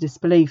round with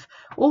disbelief.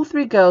 All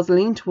three girls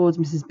leaned towards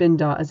Mrs.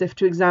 Bindart as if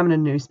to examine a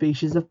new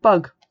species of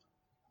bug.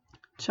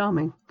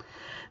 Charming.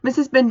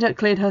 Mrs. Bindart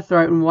cleared her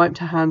throat and wiped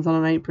her hands on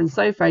an apron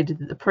so faded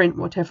that the print,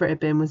 whatever it had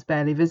been, was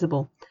barely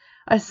visible.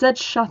 I said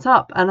shut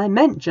up, and I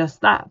meant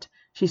just that.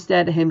 She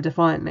stared at him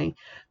defiantly.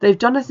 They've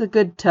done us a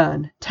good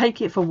turn.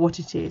 Take it for what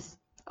it is.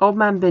 Old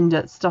Man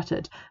Binder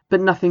stuttered, but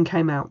nothing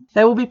came out.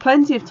 There will be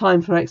plenty of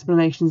time for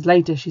explanations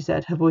later, she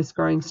said, her voice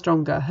growing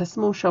stronger, her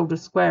small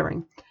shoulders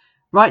squaring.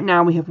 Right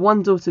now we have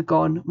one daughter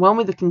gone, one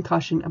with a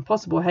concussion and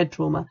possible head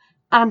trauma,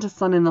 and a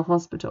son in the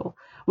hospital.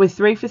 With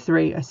 3 for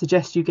 3, I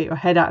suggest you get your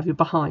head out of your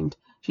behind.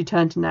 She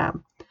turned to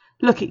Nam.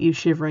 Look at you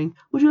shivering.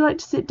 Would you like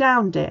to sit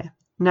down, dear?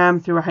 Nam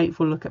threw a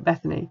hateful look at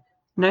Bethany.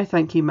 No,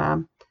 thank you,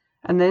 ma'am.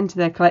 And then, to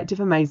their collective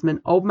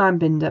amazement, Old Man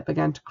Binder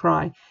began to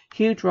cry,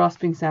 huge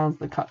rasping sounds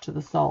that cut to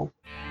the soul.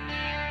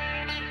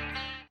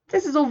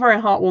 This is all very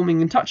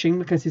heartwarming and touching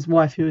because his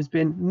wife, who has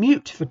been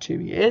mute for 2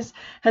 years,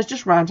 has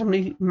just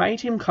randomly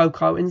made him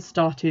cocoa and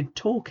started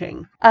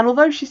talking. And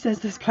although she says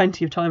there's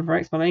plenty of time for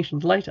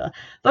explanations later,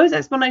 those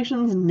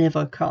explanations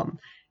never come.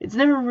 It's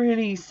never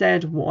really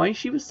said why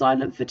she was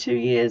silent for 2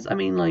 years. I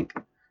mean, like,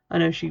 I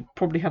know she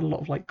probably had a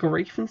lot of, like,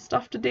 grief and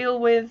stuff to deal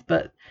with,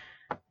 but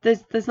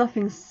there's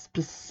nothing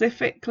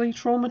specifically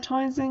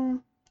traumatizing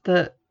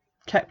that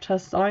kept her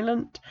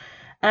silent.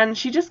 And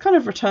she just kind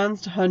of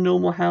returns to her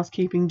normal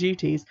housekeeping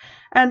duties.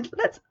 And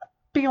let's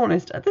be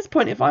honest, at this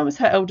point, if I was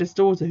her eldest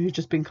daughter who's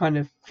just been kind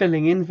of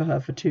filling in for her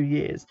for 2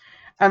 years,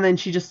 and then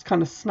she just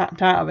kind of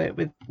snapped out of it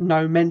with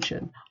no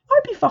mention,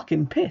 I'd be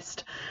fucking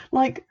pissed.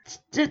 Like,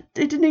 it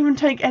didn't even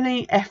take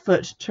any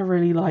effort to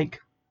really,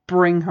 like,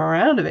 bring her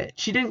out of it.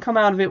 She didn't come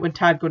out of it when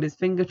Tad got his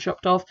finger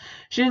chopped off.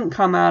 She didn't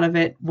come out of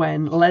it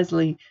when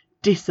Leslie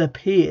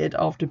disappeared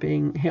after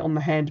being hit on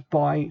the head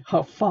by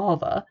her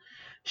father.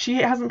 She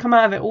hasn't come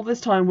out of it all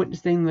this time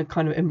witnessing the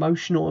kind of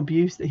emotional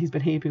abuse that he's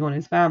been heaping on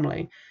his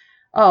family.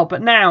 Oh,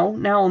 but now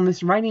on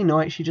this rainy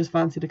night, she just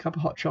fancied a cup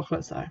of hot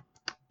chocolate, so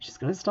she's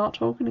going to start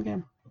talking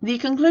again. The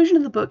conclusion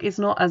of the book is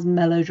not as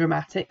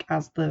melodramatic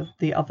as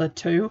the other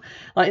two.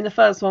 Like in the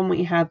first one,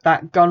 we had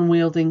that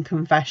gun-wielding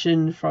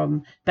confession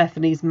from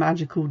Bethany's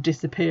magical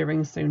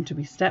disappearing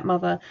soon-to-be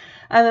stepmother.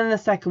 And then the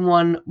second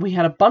one, we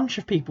had a bunch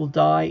of people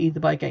die, either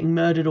by getting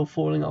murdered or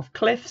falling off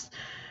cliffs.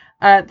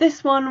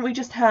 This one, we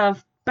just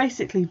have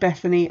basically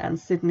Bethany and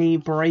Sydney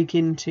break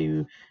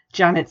into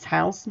Janet's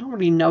house, not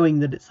really knowing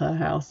that it's her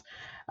house.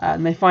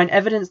 And they find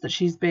evidence that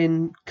she's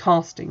been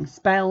casting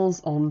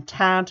spells on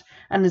Tad,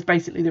 and is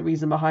basically the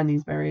reason behind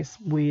these various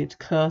weird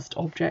cursed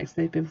objects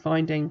they've been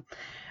finding.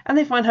 And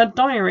they find her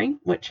diary,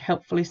 which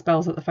helpfully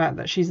spells out the fact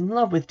that she's in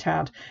love with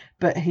Tad,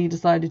 but he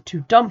decided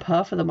to dump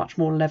her for the much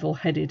more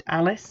level-headed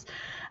Alice,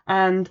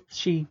 and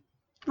she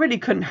really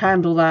couldn't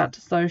handle that,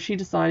 so she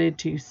decided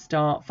to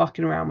start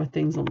fucking around with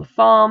things on the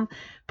farm,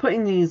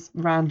 putting these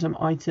random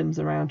items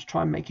around to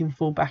try and make him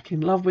fall back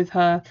in love with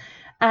her.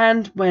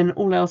 And when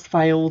all else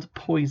failed,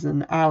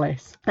 poison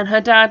Alice. And her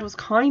dad was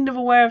kind of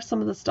aware of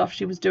some of the stuff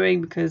she was doing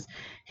because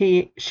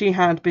she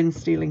had been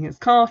stealing his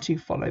car to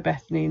follow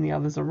Bethany and the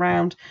others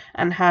around,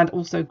 and had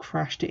also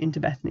crashed it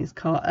into Bethany's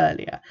car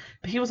earlier.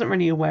 But he wasn't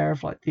really aware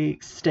of like the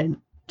extent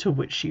to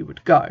which she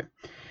would go.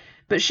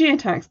 But she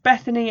attacks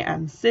Bethany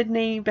and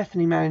Sydney.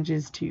 Bethany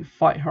manages to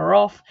fight her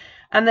off,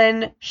 and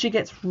then she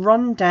gets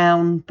run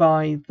down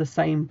by the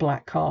same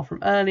black car from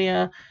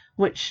earlier,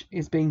 which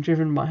is being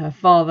driven by her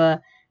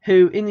father.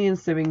 who in the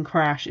ensuing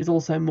crash is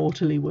also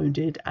mortally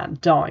wounded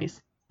and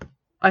dies.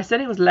 I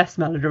said it was less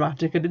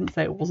melodramatic, I didn't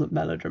say it wasn't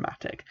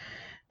melodramatic,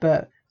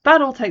 but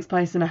that all takes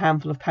place in a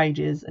handful of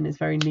pages and is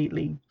very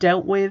neatly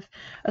dealt with.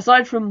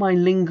 Aside from my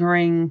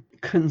lingering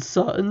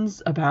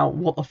concerns about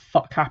what the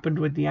fuck happened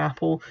with the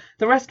apple,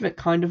 the rest of it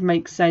kind of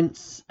makes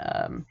sense.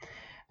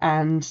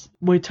 And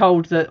we're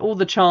told that all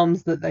the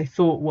charms that they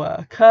thought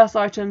were curse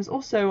items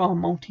also are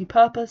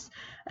multi-purpose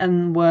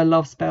and were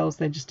love spells,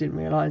 they just didn't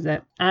realise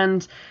it.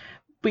 And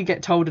we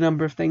get told a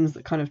number of things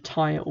that kind of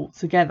tie it all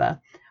together.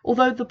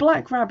 Although the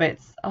black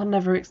rabbits are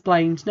never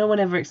explained, no one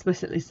ever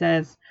explicitly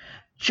says,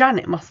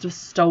 Janet must have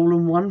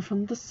stolen one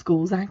from the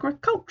school's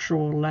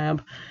agricultural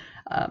lab.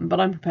 But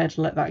I'm prepared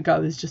to let that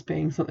go as just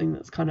being something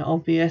that's kind of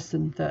obvious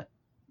and that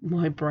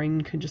my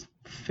brain can just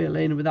fill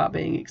in without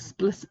being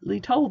explicitly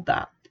told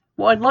that.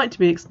 What I'd like to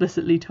be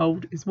explicitly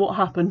told is what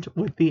happened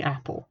with the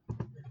apple.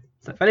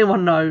 So if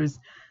anyone knows,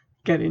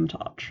 get in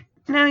touch.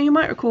 Now, you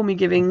might recall me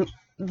giving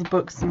the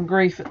book some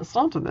grief at the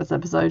start of this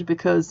episode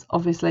because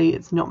obviously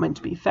it's not meant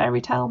to be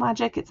fairy tale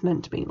magic, it's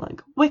meant to be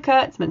like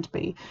Wicca, it's meant to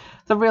be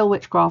the real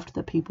witchcraft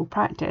that people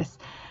practice.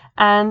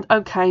 And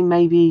okay,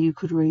 maybe you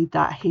could read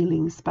that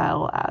healing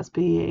spell as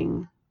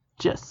being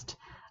just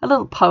a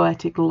little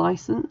poetic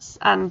license,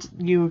 and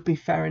you would be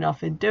fair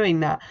enough in doing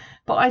that.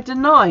 But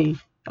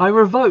I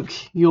revoke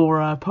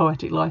your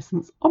poetic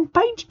license on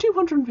page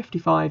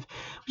 255,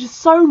 which is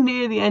so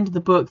near the end of the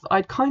book that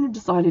I'd kind of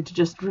decided to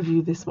just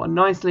review this one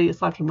nicely,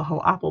 aside from the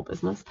whole apple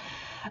business.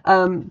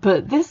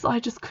 But this I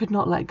just could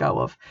not let go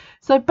of.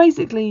 So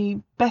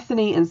basically,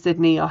 Bethany and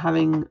Sydney are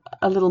having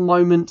a little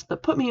moment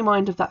that put me in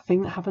mind of that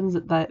thing that happens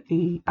at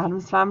the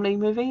Addams Family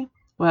movie,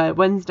 where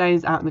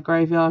Wednesday's out in the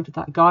graveyard with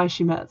that guy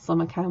she met at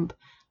summer camp.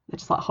 They're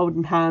just like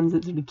holding hands,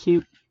 it's really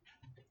cute.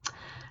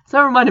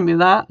 So it reminded me of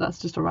that. That's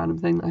just a random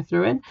thing that I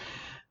threw in.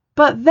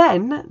 But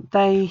then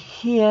they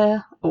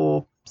hear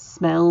or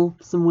smell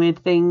some weird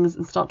things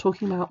and start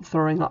talking about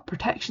throwing up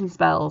protection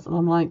spells. And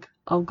I'm like,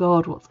 oh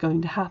God, what's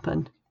going to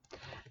happen?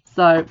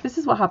 So this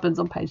is what happens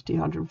on page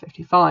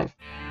 255.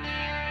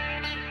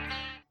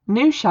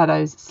 New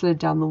shadows slid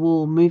down the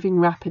wall, moving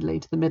rapidly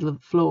to the middle of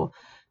the floor,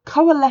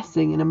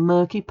 coalescing in a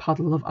murky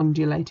puddle of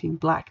undulating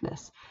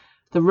blackness.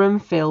 The room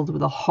filled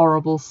with a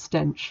horrible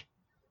stench.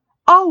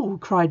 Oh,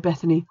 cried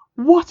Bethany,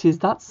 what is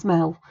that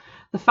smell?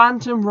 The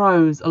phantom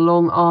rose, a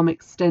long arm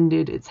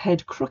extended, its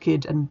head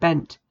crooked and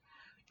bent.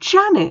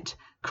 Janet,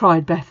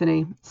 cried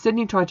Bethany.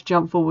 Sydney tried to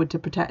jump forward to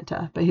protect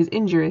her, but his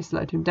injury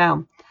slowed him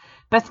down.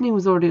 Bethany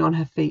was already on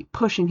her feet,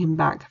 pushing him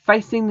back,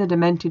 facing the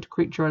demented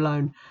creature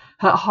alone,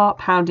 her heart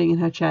pounding in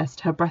her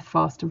chest, her breath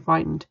fast and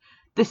frightened.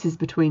 This is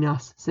between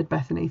us, said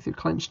Bethany through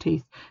clenched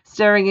teeth,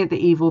 staring at the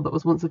evil that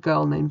was once a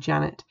girl named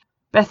Janet.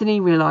 Bethany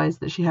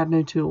realised that she had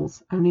no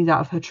tools, only that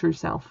of her true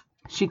self.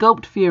 She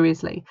gulped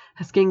furiously,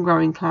 her skin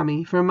growing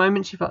clammy. For a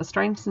moment she felt a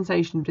strange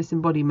sensation of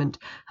disembodiment,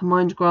 her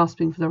mind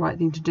grasping for the right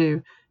thing to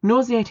do.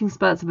 Nauseating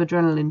spurts of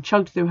adrenaline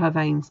chugged through her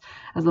veins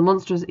as the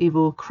monstrous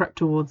evil crept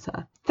towards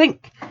her.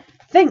 Think!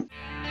 Think!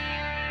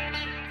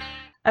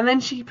 And then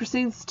she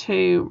proceeds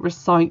to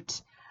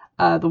recite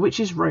the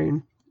witch's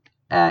rune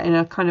in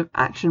a kind of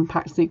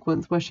action-packed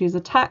sequence where she is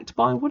attacked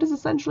by what is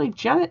essentially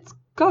Janet's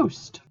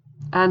ghost.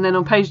 And then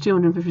on page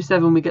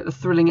 257 we get the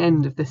thrilling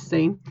end of this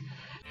scene.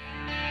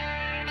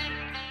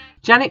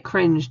 Janet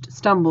cringed,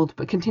 stumbled,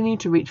 but continued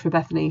to reach for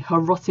Bethany, her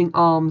rotting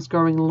arms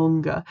growing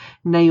longer,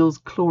 nails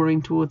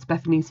clawing towards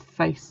Bethany's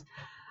face.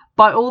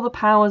 By all the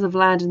powers of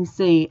land and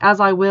sea, as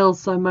I will,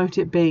 so mote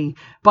it be.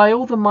 By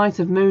all the might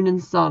of moon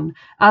and sun,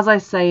 as I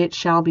say, it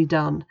shall be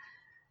done.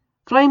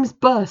 Flames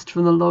burst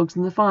from the logs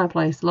in the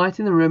fireplace,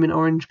 lighting the room in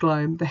orange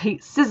glow, the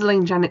heat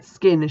sizzling Janet's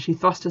skin as she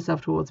thrust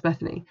herself towards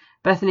Bethany.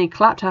 Bethany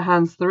clapped her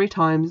hands 3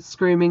 times,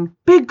 screaming,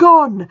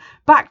 Begone!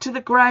 Back to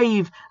the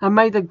grave, and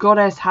may the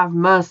goddess have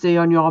mercy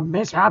on your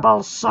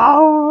miserable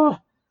soul!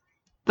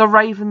 The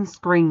raven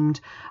screamed,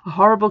 a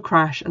horrible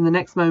crash, and the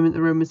next moment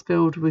the room was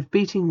filled with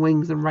beating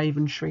wings and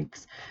raven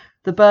shrieks.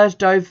 The bird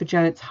dove for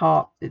Janet's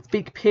heart, its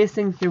beak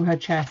piercing through her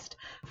chest,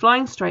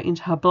 flying straight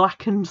into her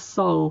blackened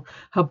soul,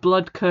 her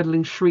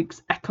blood-curdling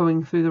shrieks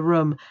echoing through the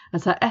room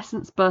as her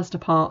essence burst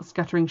apart,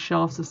 scattering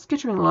shafts of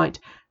skittering light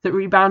that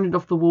rebounded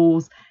off the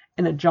walls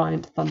in a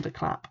giant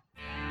thunderclap.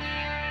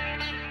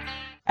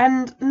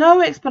 And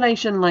no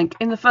explanation, like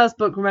in the first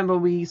book, remember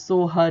we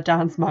saw her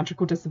dad's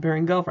magical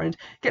disappearing girlfriend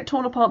get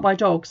torn apart by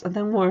dogs and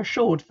then were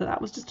assured that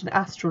that was just an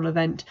astral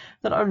event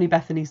that only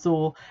Bethany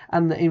saw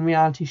and that in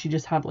reality she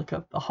just had like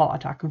a heart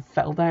attack and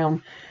fell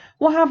down.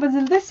 What happens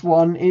in this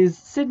one is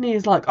Sydney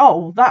is like,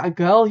 oh, that a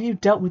girl, you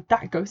dealt with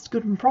that ghost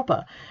good and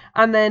proper.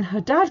 And then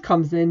her dad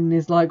comes in and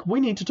is like, we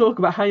need to talk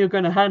about how you're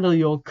going to handle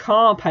your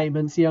car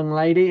payments, young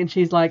lady. And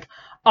she's like,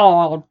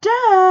 oh,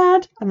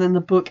 Dad. And then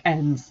the book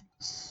ends.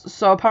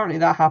 So apparently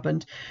that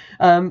happened.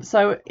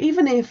 So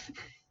even if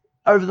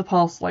over the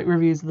past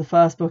reviews of the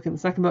first book and the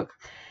second book,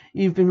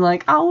 you've been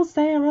like, oh,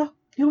 Sarah,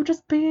 you're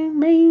just being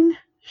mean.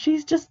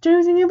 She's just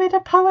using a bit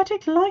of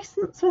poetic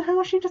license with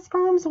how she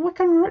describes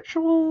Wiccan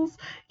rituals.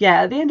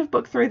 Yeah, at the end of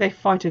book 3, they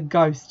fight a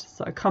ghost.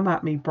 So come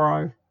at me,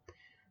 bro.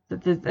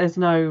 There's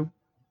no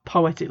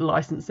poetic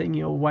licensing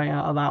your way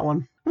out of that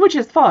one. Which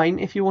is fine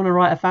if you want to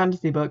write a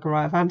fantasy book,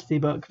 write a fantasy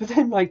book. But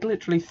then, like,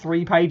 literally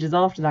 3 pages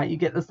after that, you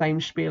get the same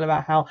spiel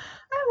about how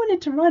I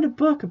wanted to write a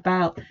book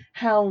about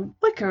how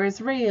Wicca is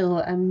real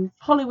and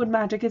Hollywood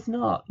magic is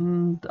not.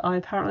 And I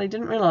apparently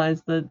didn't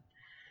realise that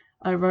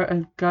I wrote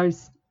a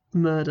ghost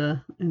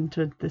murder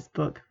into this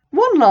book.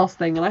 One last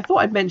thing, and I thought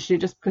I'd mention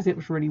it just because it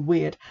was really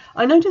weird.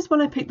 I noticed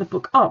when I picked the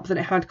book up that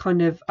it had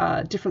kind of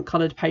different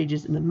coloured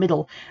pages in the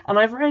middle. And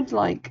I've read,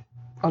 like,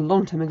 a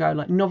long time ago,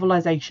 like,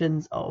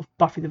 novelizations of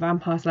Buffy the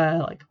Vampire Slayer,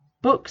 like,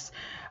 books,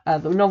 the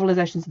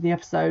novelizations of the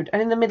episode,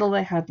 and in the middle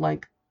they had,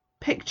 like,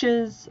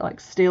 pictures, like,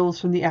 stills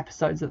from the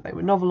episodes that they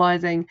were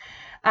novelizing,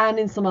 and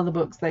in some other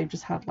books they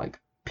just had, like,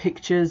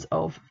 pictures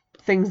of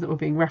things that were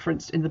being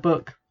referenced in the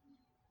book.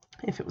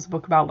 If it was a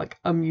book about, like,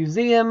 a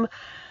museum,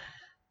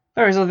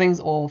 various other things,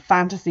 or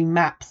fantasy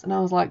maps, and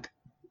I was like,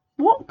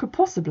 what could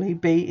possibly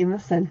be in the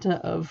centre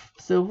of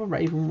Silver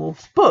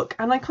Ravenwolf's book?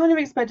 And I kind of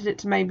expected it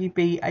to maybe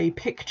be a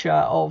picture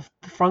of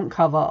the front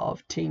cover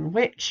of Teen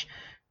Witch,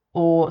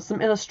 or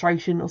some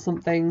illustration or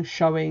something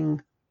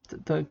showing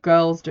the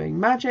girls doing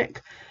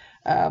magic.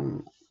 I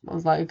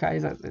was like, okay,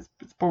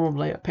 it's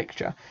probably a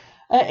picture.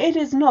 It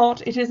is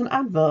not. It is an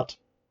advert.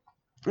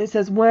 It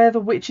says, wear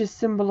the witch's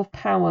symbol of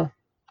power.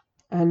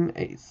 And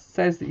it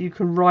says that you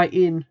can write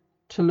in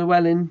to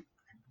Llewellyn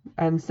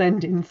and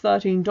send in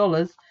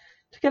 $13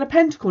 to get a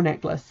pentacle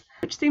necklace,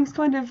 which seems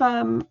kind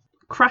of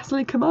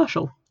crassly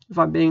commercial, if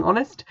I'm being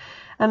honest.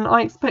 And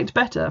I expect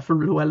better from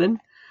Llewellyn,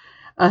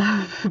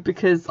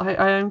 because I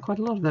own quite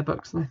a lot of their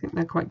books and I think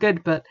they're quite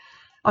good. But,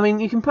 I mean,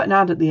 you can put an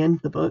ad at the end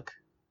of the book.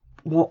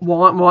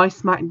 Why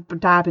smack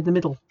dab in the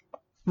middle?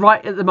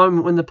 Right at the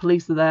moment when the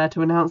police are there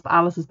to announce that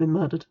Alice has been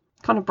murdered.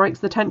 Kind of breaks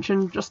the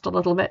tension just a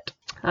little bit.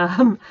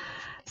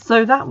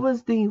 So that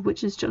was the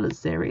Witches Chillers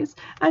series.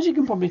 As you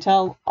can probably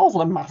tell, I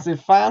wasn't a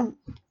massive fan.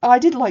 I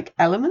did like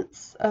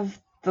elements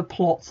of the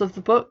plots of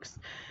the books,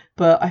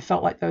 but I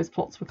felt like those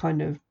plots were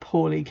kind of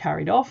poorly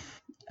carried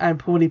off and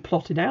poorly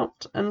plotted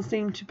out and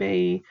seemed to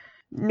be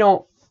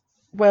not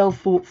well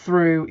thought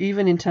through,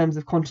 even in terms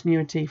of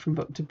continuity from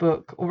book to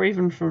book, or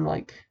even from,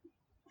 like,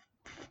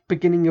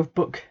 beginning of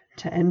book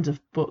to end of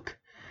book,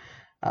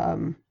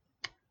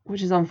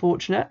 which is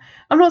unfortunate.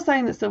 I'm not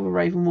saying that Silver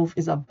Ravenwolf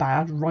is a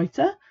bad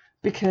writer,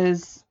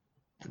 because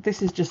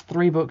this is just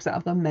 3 books out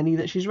of the many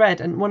that she's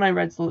read. And when I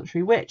read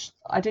Solitary Witch,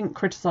 I didn't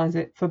criticise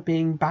it for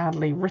being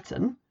badly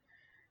written.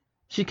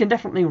 She can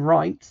definitely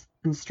write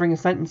and string a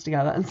sentence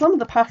together. And some of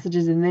the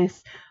passages in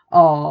this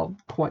are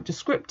quite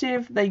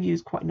descriptive. They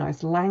use quite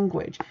nice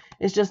language.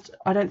 It's just,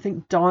 I don't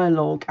think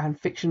dialogue and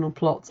fictional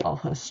plots are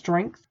her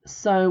strength.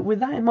 So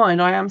with that in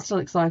mind, I am still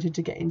excited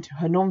to get into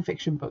her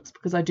non-fiction books,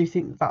 because I do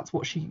think that's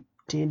what she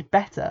did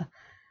better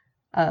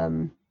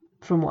from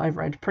what I've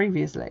read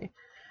previously.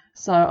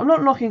 So I'm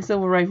not knocking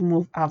Silver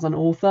Ravenwolf as an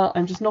author,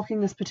 I'm just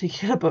knocking this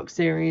particular book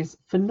series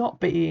for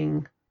not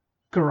being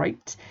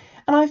great.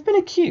 And I've been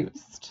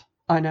accused,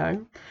 I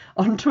know,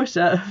 on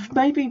Twitter of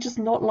maybe just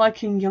not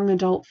liking young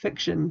adult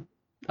fiction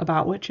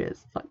about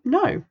witches. Like,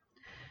 no.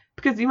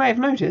 Because you may have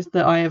noticed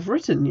that I have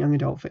written young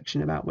adult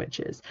fiction about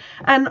witches.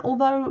 And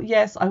although,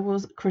 yes, I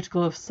was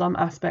critical of some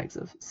aspects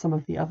of some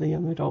of the other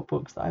young adult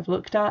books that I've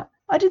looked at,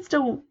 I did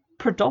still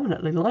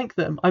predominantly like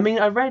them. I mean,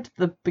 I read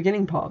the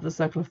beginning part of the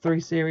Circle of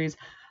 3 series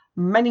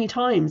many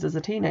times as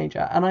a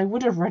teenager, and I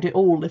would have read it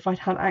all if I'd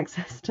had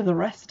access to the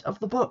rest of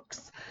the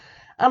books.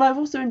 And I've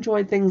also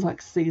enjoyed things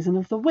like Season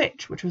of the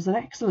Witch, which was an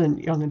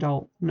excellent young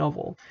adult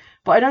novel.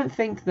 But I don't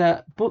think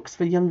that books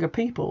for younger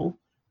people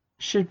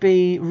should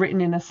be written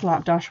in a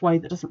slapdash way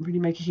that doesn't really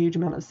make a huge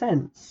amount of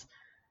sense.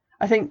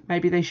 I think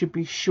maybe they should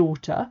be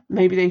shorter.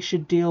 Maybe they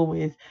should deal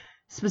with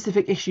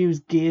specific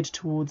issues geared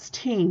towards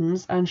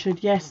teens, and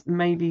should, yes,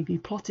 maybe be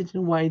plotted in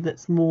a way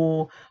that's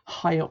more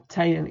high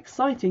octane and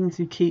exciting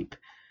to keep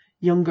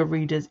younger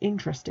readers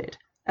interested.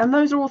 And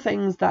those are all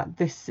things that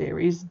this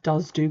series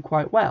does do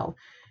quite well.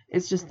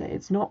 It's just that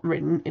it's not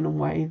written in a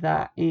way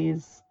that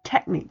is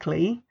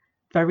technically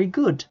very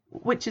good,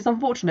 which is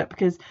unfortunate,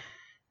 because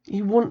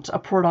you want a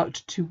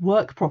product to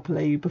work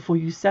properly before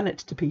you sell it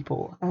to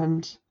people.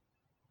 And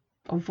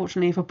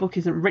unfortunately, if a book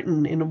isn't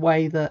written in a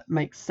way that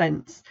makes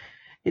sense,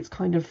 it's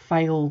kind of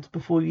failed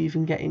before you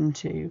even get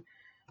into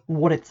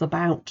what it's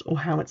about, or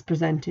how it's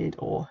presented,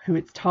 or who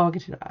it's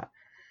targeted at.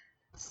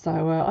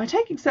 So I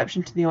take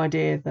exception to the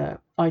idea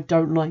that I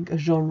don't like a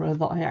genre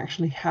that I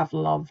actually have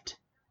loved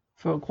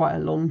for quite a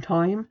long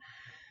time.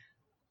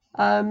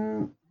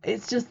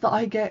 It's just that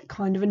I get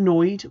kind of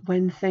annoyed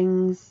when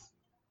things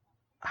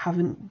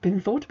haven't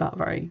been thought about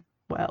very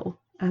well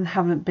and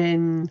haven't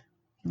been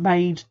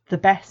made the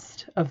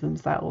best of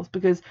themselves,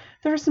 because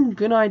there are some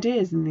good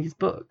ideas in these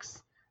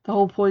books. The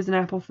whole poison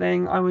apple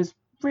thing, I was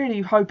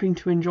really hoping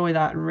to enjoy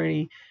that and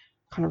really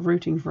kind of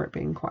rooting for it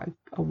being quite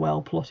a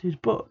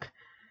well-plotted book.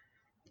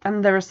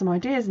 And there are some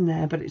ideas in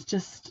there, but it's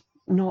just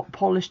not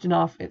polished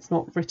enough. It's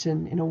not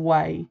written in a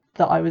way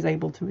that I was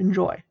able to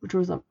enjoy, which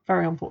was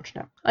very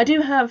unfortunate. I do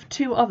have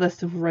 2 other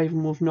Silver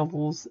Ravenwolf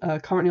novels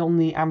currently on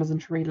the Amazon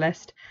to read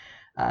list.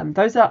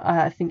 Those are,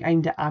 I think,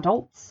 aimed at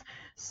adults.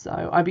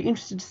 So I'd be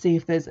interested to see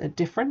if there's a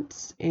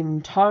difference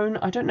in tone.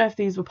 I don't know if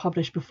these were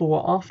published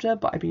before or after,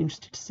 but I'd be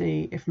interested to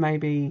see if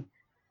maybe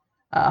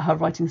her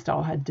writing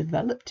style had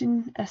developed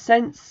in a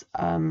sense,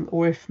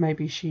 or if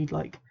maybe she'd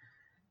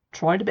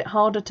tried a bit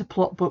harder to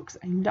plot books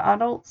aimed at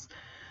adults.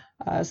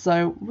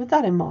 So with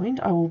that in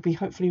mind, I will be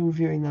hopefully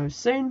reviewing those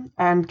soon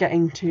and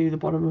getting to the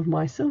bottom of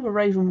my Silver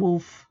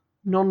Ravenwolf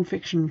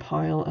non-fiction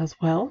pile as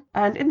well.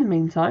 And in the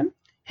meantime,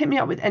 hit me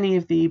up with any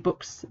of the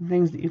books and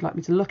things that you'd like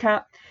me to look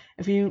at.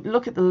 If you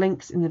look at the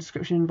links in the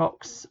description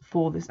box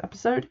for this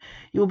episode,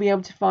 you'll be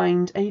able to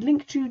find a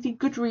link to the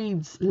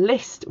Goodreads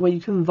list where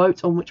you can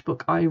vote on which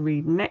book I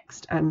read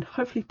next and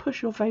hopefully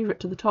push your favourite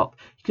to the top.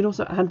 You can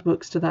also add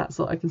books to that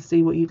so I can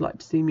see what you'd like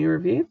to see me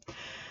review.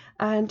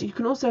 And you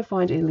can also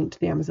find a link to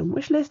the Amazon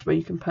wishlist where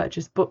you can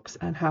purchase books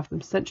and have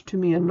them sent to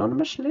me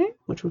anonymously,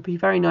 which would be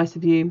very nice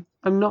of you.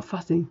 I'm not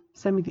fussy.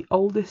 Send me the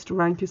oldest,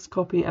 rankest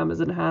copy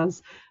Amazon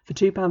has for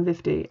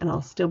 £2.50 and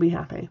I'll still be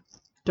happy.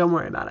 Don't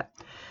worry about it.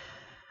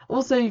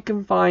 Also, you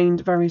can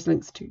find various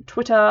links to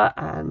Twitter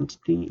and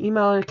the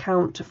email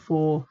account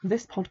for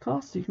this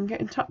podcast, so you can get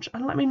in touch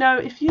and let me know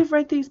if you've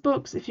read these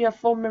books, if you have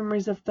fond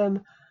memories of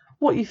them,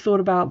 what you thought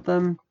about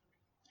them.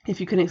 If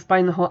you can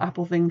explain the whole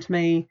Apple thing to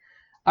me,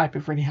 I'd be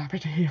really happy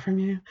to hear from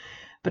you.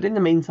 But in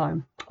the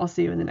meantime, I'll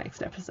see you in the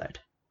next episode.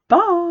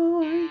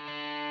 Bye!